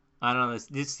 I don't know.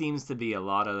 This seems to be a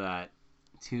lot of that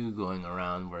too going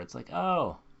around, where it's like,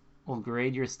 oh, we'll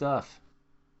grade your stuff.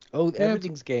 Oh,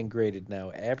 everything's getting graded now.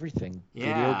 Everything.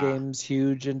 Video Yeah, games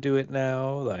huge into it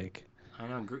now. Like, I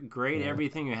know. Grade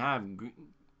everything you have.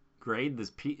 Grade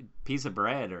this piece of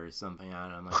bread or something. I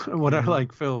don't know. Like, okay. What I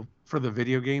like, Phil, for the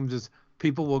video games is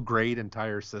people will grade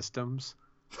entire systems.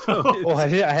 So I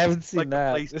haven't seen like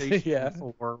that. PlayStation Yeah.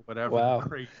 4, whatever. Wow.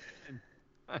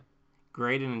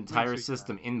 Grade an entire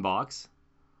system in box.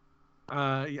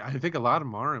 Yeah, I think a lot of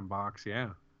them are in box. Yeah.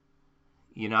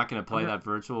 You're not gonna play that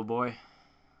Virtual Boy?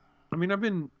 I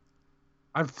mean,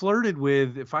 I've flirted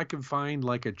with if I can find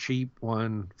like a cheap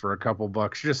one for a couple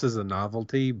bucks just as a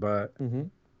novelty, but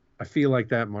I feel like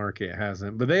that market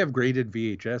hasn't. But they have graded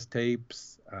VHS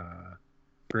tapes,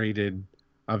 graded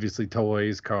obviously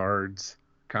toys, cards.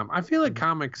 I feel like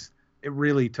comics, it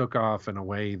really took off in a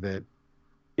way that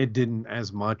it didn't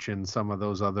as much in some of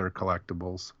those other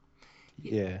collectibles.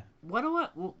 Yeah. Why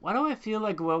do I feel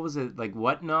like, what was it, like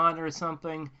Whatnot or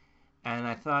something? And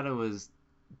I thought it was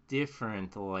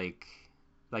different, like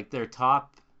their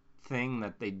top thing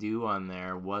that they do on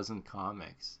there wasn't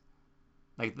comics.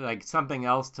 Like something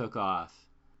else took off.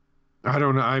 I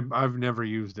don't know. I've never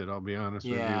used it, I'll be honest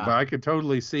with you. But I could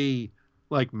totally see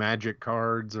like Magic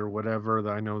cards or whatever.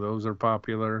 I know those are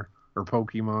popular, or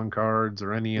Pokemon cards,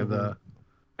 or any of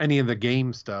the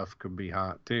game stuff could be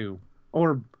hot too.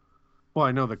 Or, well,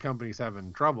 I know the company's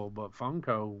having trouble, but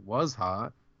Funko was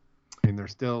hot. I mean, they're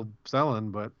still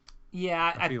selling, but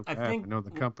yeah, I think I know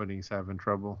the company's having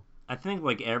trouble. I think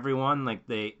like everyone, like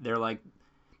they're like,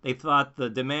 they thought the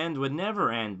demand would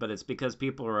never end, but it's because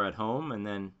people were at home, and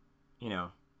then,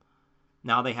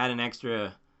 now they had an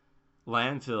extra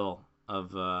landfill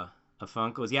of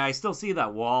Funkos. Yeah, I still see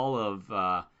that wall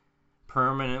of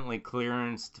permanently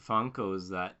clearanced Funkos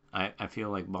that I feel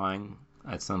like buying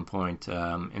at some point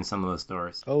in some of the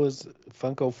stores. Oh, is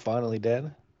Funko finally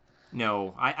dead?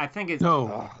 No, I think it's...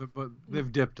 No, but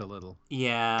they've dipped a little.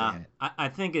 Yeah, I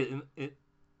think it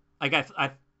like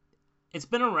it's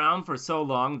been around for so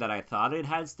long that I thought it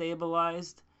had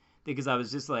stabilized, because I was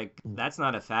just like, that's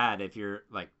not a fad if you're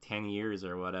like 10 years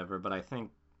or whatever. But I think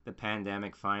the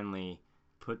pandemic finally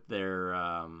put their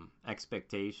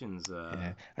expectations.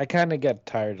 Yeah, I kind of got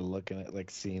tired of looking at,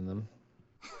 like, seeing them.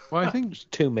 Well, I think there's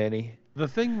too many. The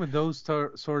thing with those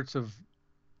sorts of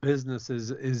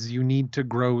businesses is you need to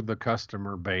grow the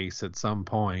customer base at some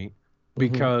point,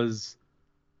 because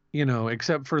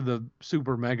except for the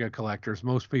super mega collectors,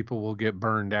 most people will get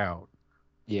burned out.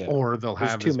 Yeah. Or they'll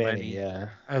have too as many,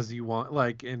 as you want.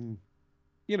 Like, and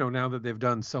now that they've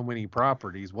done so many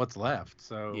properties, what's left?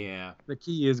 So Yeah. the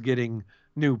key is getting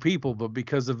new people, but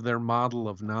because of their model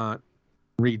of not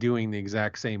redoing the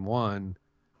exact same one,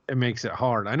 it makes it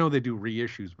hard. I know they do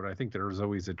reissues, but I think there's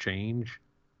always a change.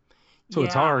 So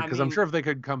it's Yeah, hard I because I'm mean, sure if they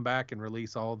could come back and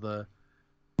release all the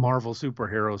Marvel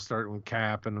superheroes, starting with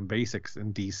Cap and the basics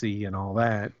in DC and all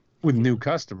that, with new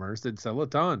customers, they'd sell a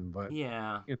ton. But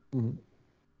yeah. Mhm.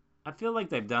 I feel like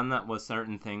they've done that with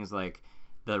certain things, like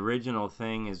the original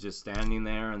thing is just standing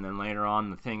there, and then later on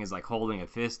the thing is like holding a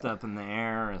fist up in the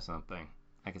air or something.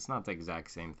 Like it's not the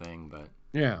exact same thing, but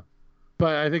yeah,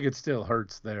 but I think it still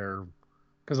hurts there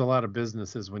because a lot of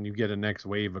businesses, when you get a next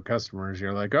wave of customers,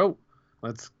 you're like, oh,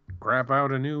 let's crap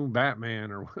out a new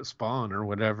Batman or Spawn or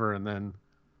whatever, and then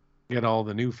get all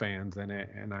the new fans in it.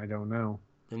 And I don't know.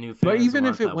 the new But fans even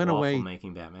if want it that went waffle away,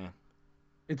 making Batman.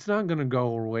 it's not going to go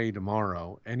away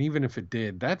tomorrow. And even if it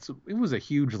did, it was a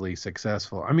hugely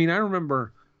successful. I mean, I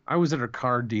remember I was at a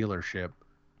car dealership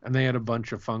and they had a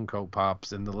bunch of Funko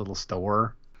Pops in the little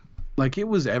store. Like it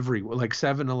was everywhere, like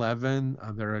 7-Eleven.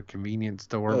 They're a convenience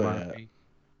store Oh by yeah. me.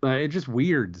 It's just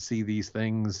weird to see these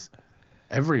things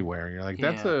everywhere. You're like,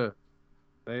 Yeah.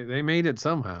 they made it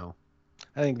somehow.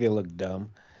 I think they look dumb.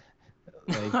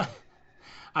 Like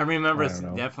I remember I don't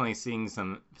know. definitely seeing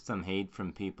some hate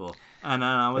from people, and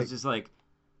I was Like just like,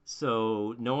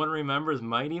 so no one remembers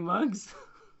Mighty Mugs?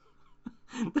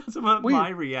 That's what We my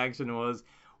reaction was.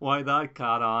 Why that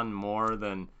caught on more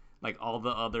than like all the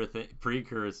other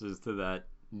precursors to that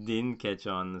didn't catch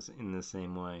on in the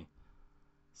same way.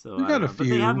 So we I don't got a know, but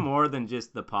they have few. more than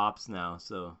just the pops now.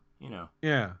 So you know,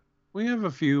 Yeah, we have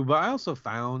a few, but I also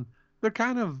found they're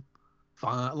kind of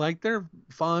fun. Like they're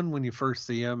fun when you first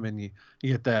see them and you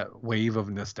get that wave of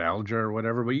nostalgia or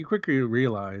whatever. But you quickly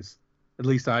realize, at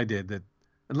least I did, that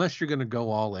unless you're gonna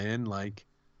go all in, like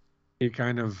it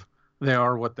kind of they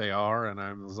are what they are. And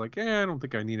I was like, yeah, I don't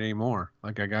think I need any more.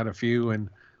 Like I got a few and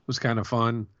it was kind of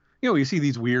fun. You see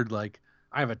these weird like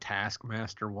I have a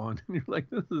Taskmaster one, and you're like,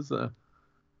 this is a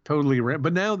totally random.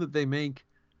 But now that they make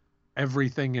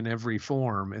everything in every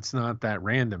form, it's not that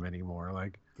random anymore.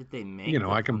 Like, did they make the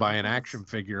I can buy an Thunderbolts? action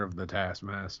figure of the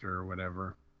Taskmaster or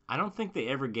whatever. I don't think they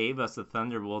ever gave us the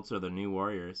Thunderbolts or the New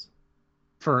Warriors.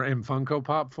 For in Funko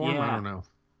Pop form, I Yeah. don't know.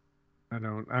 I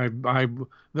don't. I.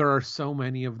 There are so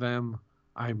many of them.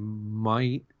 I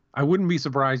might. I wouldn't be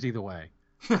surprised either way.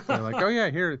 They're like, oh yeah,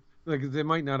 here. Like they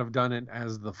might not have done it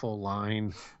as the full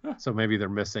line, so maybe they're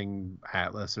missing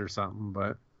Atlas or something.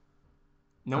 But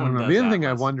No I don't one know. The does other thing I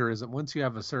Atlas. wonder is that once you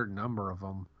have a certain number of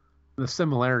them, the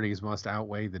similarities must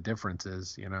outweigh the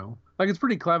differences. Like it's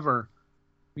pretty clever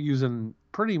using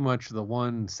pretty much the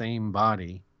one same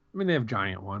body. I mean, they have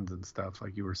giant ones and stuff,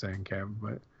 like you were saying, Kev,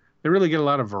 but they really get a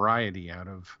lot of variety out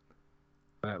of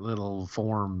that little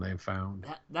form they found.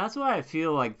 That's why I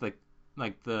feel like the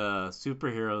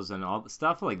superheroes and all the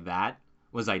stuff like that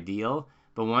was ideal.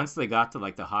 But once they got to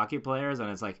like the hockey players and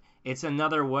it's like it's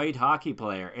another white hockey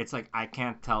player, it's like I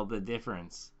can't tell the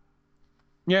difference.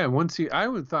 Yeah, I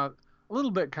would thought a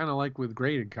little bit kind of like with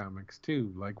graded comics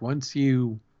too. Like once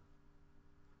you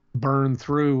burn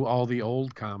through all the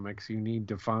old comics, you need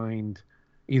to find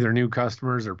either new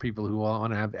customers or people who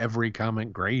want to have every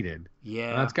comic graded. And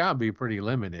Yeah. that's got to be pretty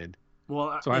limited.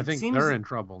 Well, So I it think they're seems. in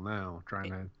trouble now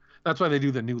trying to. That's why they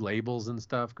do the new labels and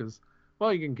stuff because,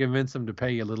 well, you can convince them to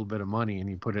pay you a little bit of money and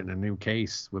you put it in a new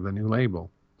case with a new label.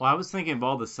 Well, I was thinking of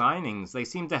all the signings. They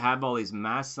seem to have all these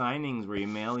mass signings where you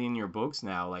mail in your books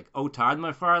now. Like, oh, Todd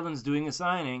McFarlane's doing a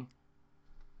signing.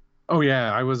 Oh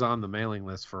yeah, I was on the mailing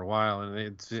list for a while, and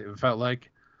it felt like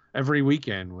every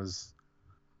weekend was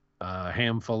a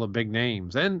handful of big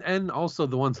names, and also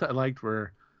the ones I liked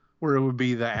were where it would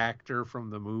be the actor from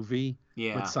the movie, but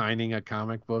Yeah. signing a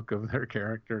comic book of their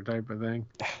character type of thing.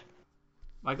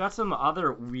 I got some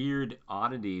other weird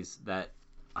oddities that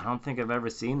I don't think I've ever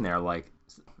seen there. Like,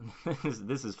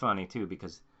 this is funny too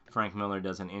because Frank Miller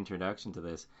does an introduction to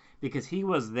this because he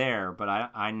was there, but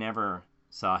I never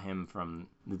saw him from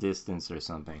the distance or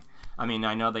something. I mean,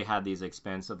 I know they had these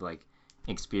expensive like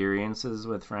experiences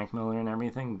with Frank Miller and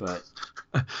everything, but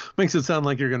Makes it sound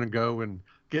like you're gonna go and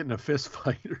get in a fist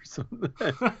fight or something.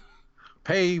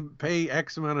 Pay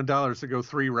X amount of dollars to go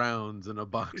 3 rounds in a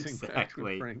boxing match with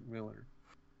exactly. Frank Miller.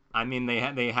 I mean, they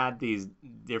had these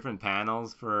different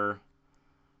panels for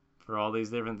all these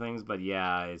different things, but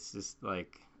yeah, it's just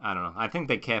like I don't know. I think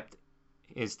they kept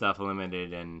his stuff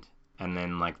limited and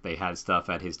then like they had stuff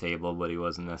at his table, but he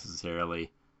wasn't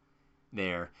necessarily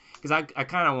there. Because I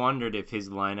kind of wondered if his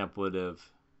lineup would have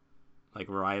like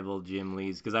rivaled Jim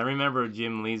Lee's. Because I remember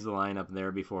Jim Lee's lineup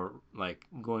there before, like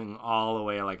going all the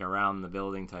way like around the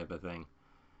building type of thing.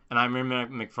 And I remember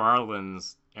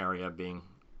McFarlane's area being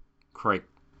quite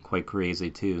crazy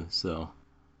too. So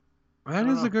that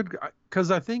is a good,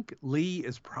 because I think Lee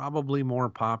is probably more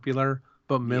popular,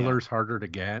 but Miller's harder to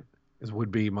get.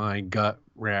 Would be my gut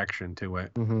reaction to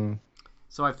it. Mm-hmm.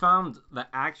 So I found the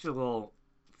actual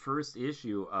first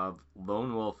issue of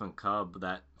Lone Wolf and Cub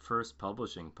that First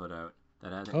Publishing put out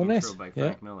that had an intro by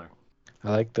Frank Miller.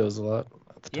 I like those a lot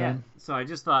at the time. Yeah, so I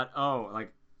just thought,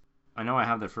 I know I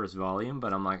have the first volume,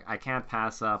 but I'm like, I can't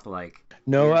pass up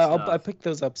No, I pick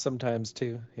those up sometimes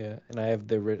too. Yeah, and I have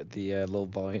the little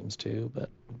volumes too,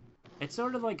 but it's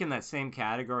sort of like in that same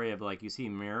category of you see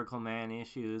Miracle Man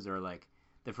issues or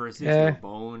the first issue of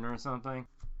Bone or something.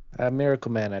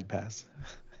 Miracle Man, I'd pass.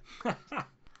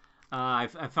 I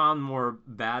found more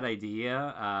Bad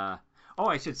Idea.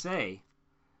 I should say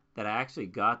that I actually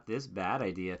got this Bad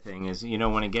Idea thing is,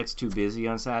 when it gets too busy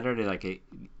on Saturday,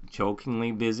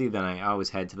 chokingly busy, then I always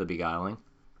head to the Beguiling.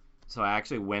 So I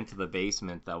actually went to the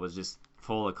basement that was just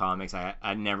full of comics.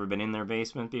 I'd never been in their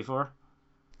basement before.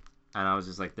 And I was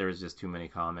just like, there's just too many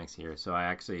comics here. So I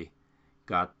actually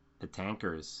got the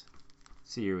Tankers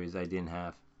series I didn't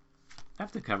have. I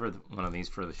have to cover one of these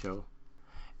for the show.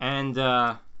 And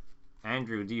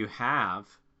Andrew, do you have,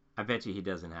 I bet you he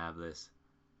doesn't have this,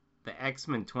 the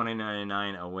X-Men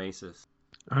 2099 Oasis?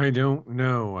 I don't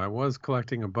know. I was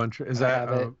collecting a bunch of, is that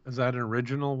an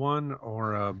original one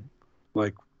or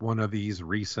one of these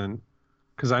recent,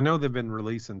 because I know they've been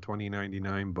releasing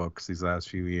 2099 books these last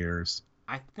few years.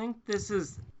 I think this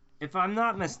is, if I'm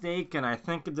not mistaken, I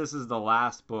think this is the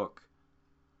last book.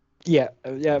 Yeah,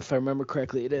 if I remember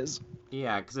correctly, it is.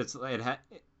 Yeah, because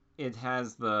it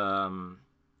has the...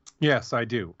 Yes, I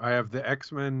do. I have the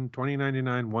X-Men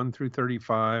 2099 1 through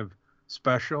 35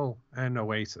 special and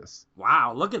Oasis.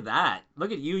 Wow, look at that!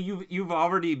 Look at you. You've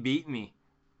already beat me.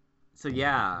 So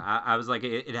yeah, I was like,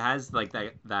 it has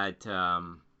that.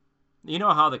 You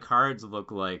know how the cards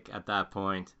look like at that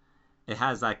point. It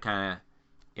has that kind of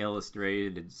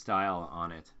illustrated style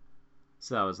on it.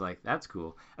 So I was like, that's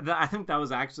cool. I think that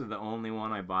was actually the only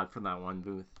one I bought from that one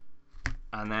booth.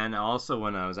 And then also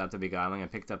when I was at the Beguiling, I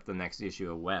picked up the next issue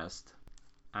of West.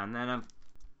 And then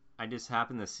I just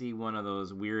happened to see one of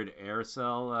those weird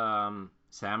Aircel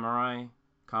samurai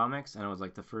comics, and it was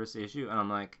the first issue, and I'm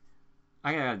like,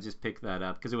 I gotta just pick that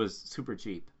up because it was super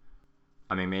cheap.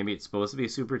 I mean, maybe it's supposed to be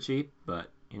super cheap,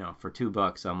 but for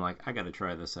 $2, I'm like, I gotta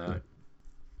try this out.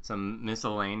 Some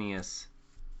miscellaneous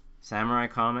samurai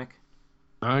comic.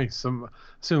 Nice.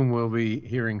 Soon we'll be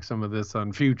hearing some of this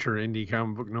on future Indie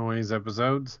Comic Book Noise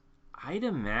episodes. I'd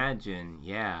imagine,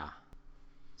 yeah.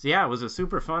 So yeah, it was a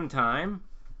super fun time.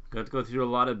 Got to go through a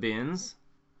lot of bins.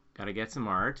 Got to get some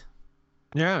art.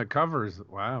 Yeah, covers.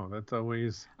 Wow, that's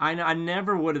always... I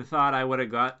never would have thought I would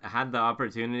have had the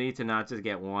opportunity to not just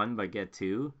get one, but get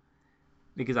two.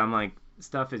 Because I'm like,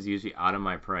 stuff is usually out of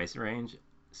my price range.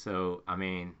 So, I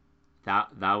mean, that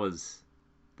was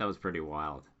pretty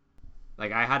wild.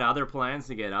 I had other plans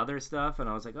to get other stuff, and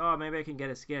I was like, oh, maybe I can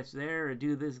get a sketch there or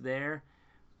do this there.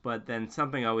 But then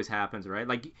something always happens, right?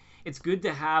 It's good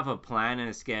to have a plan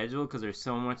and a schedule because there's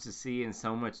so much to see and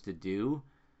so much to do.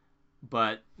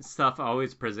 But stuff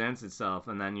always presents itself,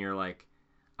 and then you're like,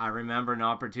 I remember an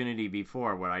opportunity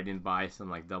before where I didn't buy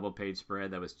some double page spread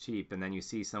that was cheap, and then you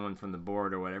see someone from the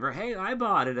board or whatever, hey, I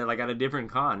bought it at a different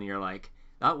con, and you're like,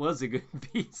 that was a good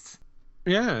piece.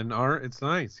 Yeah, and art, it's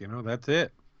nice, that's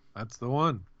it. That's the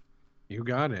one. You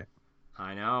got it.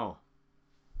 I know.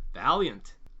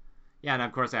 Valiant. Yeah, and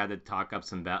of course I had to talk up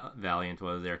some Valiant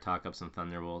was there, talk up some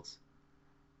Thunderbolts.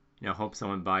 Hope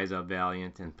someone buys up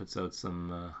Valiant and puts out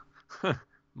some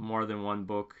more than one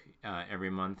book every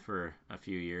month for a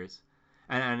few years.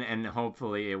 And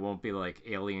hopefully it won't be like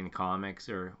Alien Comics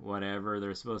or whatever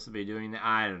they're supposed to be doing.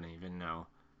 I don't even know.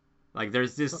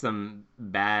 There's just some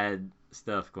bad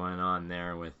stuff going on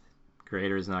there with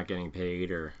creators not getting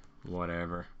paid or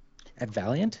whatever. At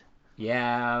Valiant?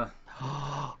 Yeah.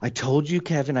 I told you,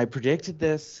 Kevin. I predicted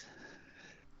this.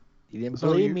 You didn't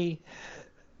believe me.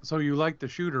 So you liked the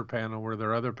shooter panel. Were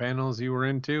there other panels you were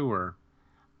into, or?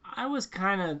 I was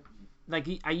kind of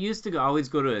I used to always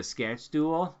go to a sketch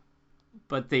duel,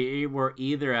 but they were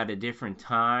either at a different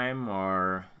time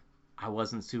or I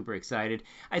wasn't super excited.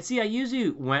 I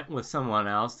usually went with someone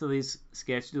else to these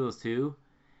sketch duels too,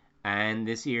 and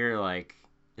this year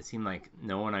it seemed like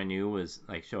no one I knew was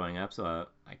showing up, so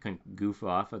I couldn't goof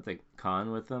off at the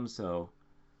con with them. So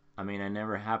I mean, I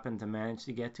never happened to manage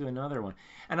to get to another one.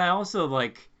 And I also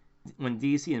when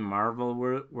DC and Marvel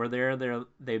were there,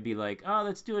 they'd be like, oh,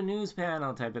 let's do a news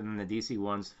panel type, and then the DC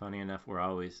ones, funny enough, were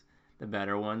always the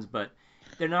better ones, but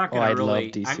they're not going to really...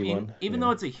 love DC one. Even though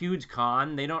it's a huge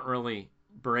con, they don't really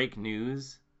break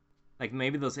news. Like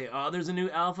maybe they'll say, "Oh, there's a new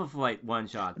Alpha Flight one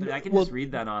shot," but I can just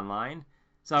read that online.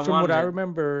 So I from wanted what I to...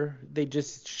 remember, they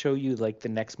just show you like the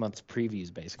next month's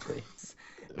previews, basically.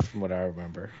 From what I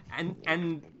remember.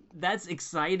 And that's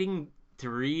exciting to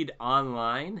read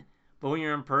online, but when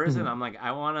you're in person, I'm like,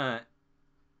 I want to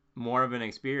more of an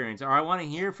experience, or I want to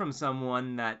hear from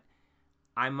someone that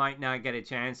I might not get a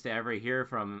chance to ever hear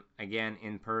from again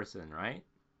in person, right?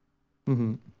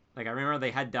 Mm-hmm. Like I remember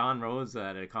they had Don Rosa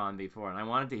at a con before, and I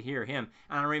wanted to hear him.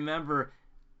 And I remember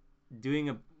doing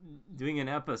an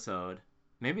episode.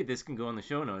 Maybe this can go in the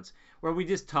show notes where we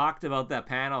just talked about that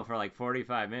panel for like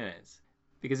 45 minutes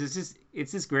because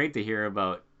it's just great to hear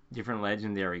about different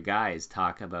legendary guys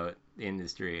talk about the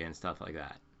industry and stuff like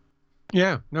that.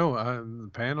 Yeah, no, the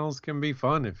panels can be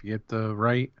fun if you get the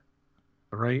right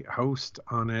host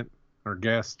on it or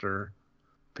guest or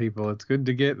people. It's good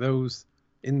to get those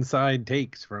inside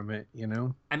takes from it, you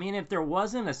know. I mean, if there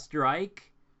wasn't a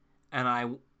strike, and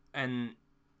I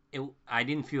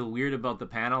didn't feel weird about the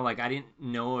panel. Like I didn't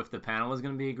know if the panel was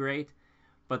going to be great,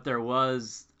 but there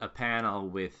was a panel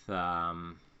with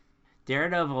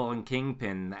Daredevil and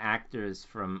Kingpin, the actors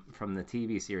from the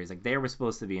TV series. Like they were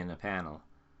supposed to be in the panel,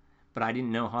 but I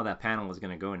didn't know how that panel was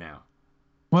going to go now.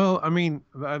 Well, I mean,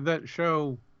 that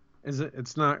show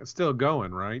it's not still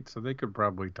going, right? So they could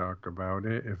probably talk about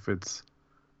it if it's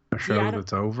a show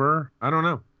that's over. I don't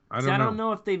know. I don't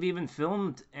know if they've even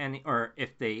filmed any, or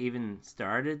if they even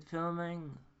started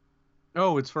filming.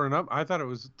 Oh, it's for I thought it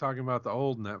was talking about the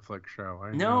old Netflix show.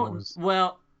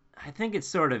 Well, I think it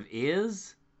sort of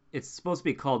is. It's supposed to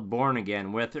be called Born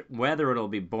Again. Whether it'll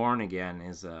be Born Again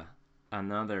is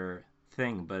another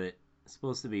thing, but it's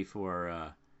supposed to be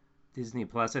for Disney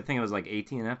Plus. I think it was like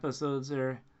 18 episodes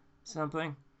or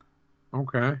something.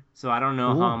 Okay. So I don't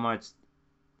know how much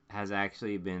has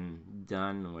actually been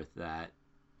done with that.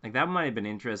 Like that might have been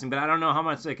interesting, but I don't know how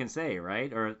much they can say,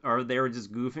 right? Or they were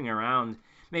just goofing around.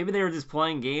 Maybe they were just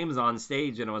playing games on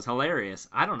stage and it was hilarious.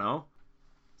 I don't know.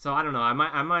 So I don't know. I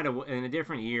might have in a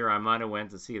different year. I might have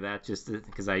went to see that just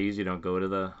because I usually don't go to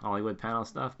the Hollywood panel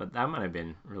stuff, but that might have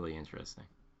been really interesting.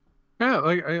 Yeah,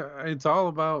 like it's all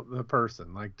about the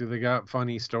person. Like, do they got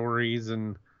funny stories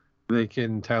and they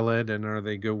can tell it, and are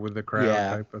they good with the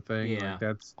crowd type of thing? Yeah, like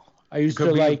that's. I used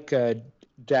to like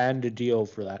Dan DiDio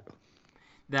for that.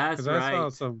 That's right. I saw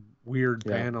some weird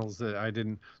panels that I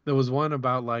didn't. There was one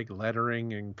about like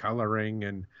lettering and coloring,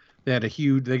 and they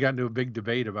got into a big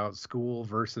debate about school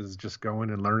versus just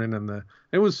going and learning, and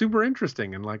it was super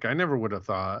interesting. And like I never would have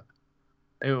thought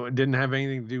it didn't have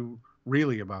anything to do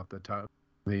really about the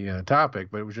topic,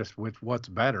 but it was just with what's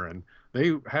better. And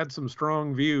they had some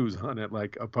strong views on it,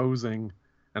 like opposing,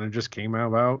 and it just came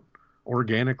about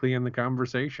organically in the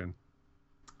conversation.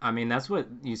 I mean, that's what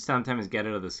you sometimes get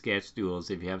out of the sketch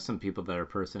duels if you have some people that are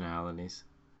personalities.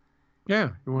 Yeah,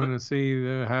 you want to see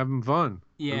having fun.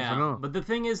 Yeah, but the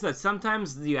thing is that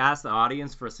sometimes you ask the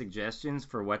audience for suggestions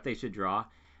for what they should draw.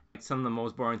 Like some of the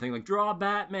most boring thing, like draw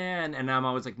Batman, and I'm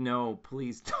always like, no,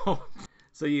 please don't.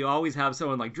 So you always have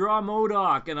someone like draw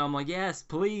MODOK, and I'm like, yes,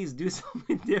 please do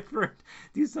something different,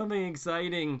 do something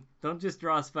exciting. Don't just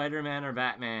draw Spider-Man or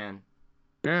Batman.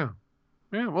 Yeah.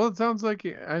 Well, it sounds like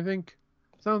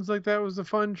Sounds like that was a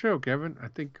fun show, Kevin. I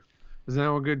think is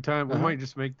now a good time. We might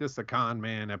just make this a Con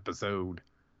Man episode.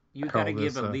 You gotta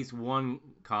give at least one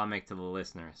comic to the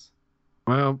listeners.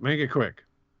 Well, make it quick.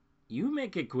 You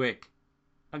make it quick.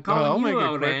 I'm calling you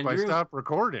out, Andrew. If I stop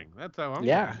recording. That's how I'm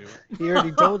gonna do it. He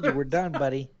already told you we're done,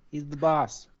 buddy. He's the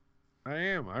boss. I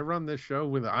am. I run this show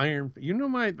with iron. You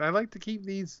know I like to keep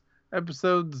these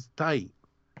episodes tight.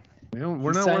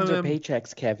 We're not one of them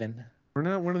paychecks, Kevin. We're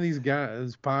not one of these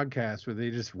guys podcasts where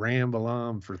they just ramble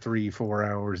on for 3-4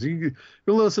 hours. You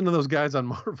listen to those guys on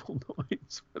Marvel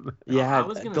Noise. Yeah,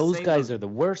 those guys are the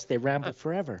worst. They ramble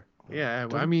forever. Yeah,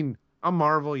 I mean, on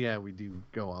Marvel, we do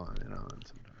go on and on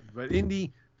sometimes. But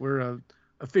Indie, we're a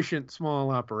efficient,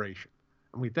 small operation.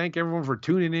 And we thank everyone for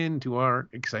tuning in to our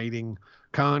exciting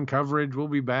con coverage. We'll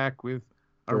be back with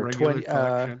our regular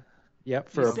collection. Yep,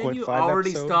 for a 0.5 episode. You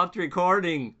already stopped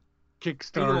recording.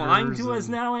 Kickstarter. Are you lying to us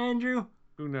now, Andrew?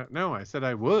 No, I said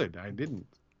I would. I didn't.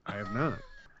 I have not.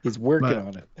 He's working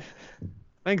on it.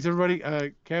 Thanks, everybody.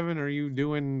 Kevin, are you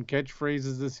doing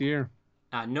catchphrases this year?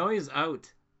 Noise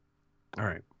out. All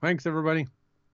right. Thanks, everybody.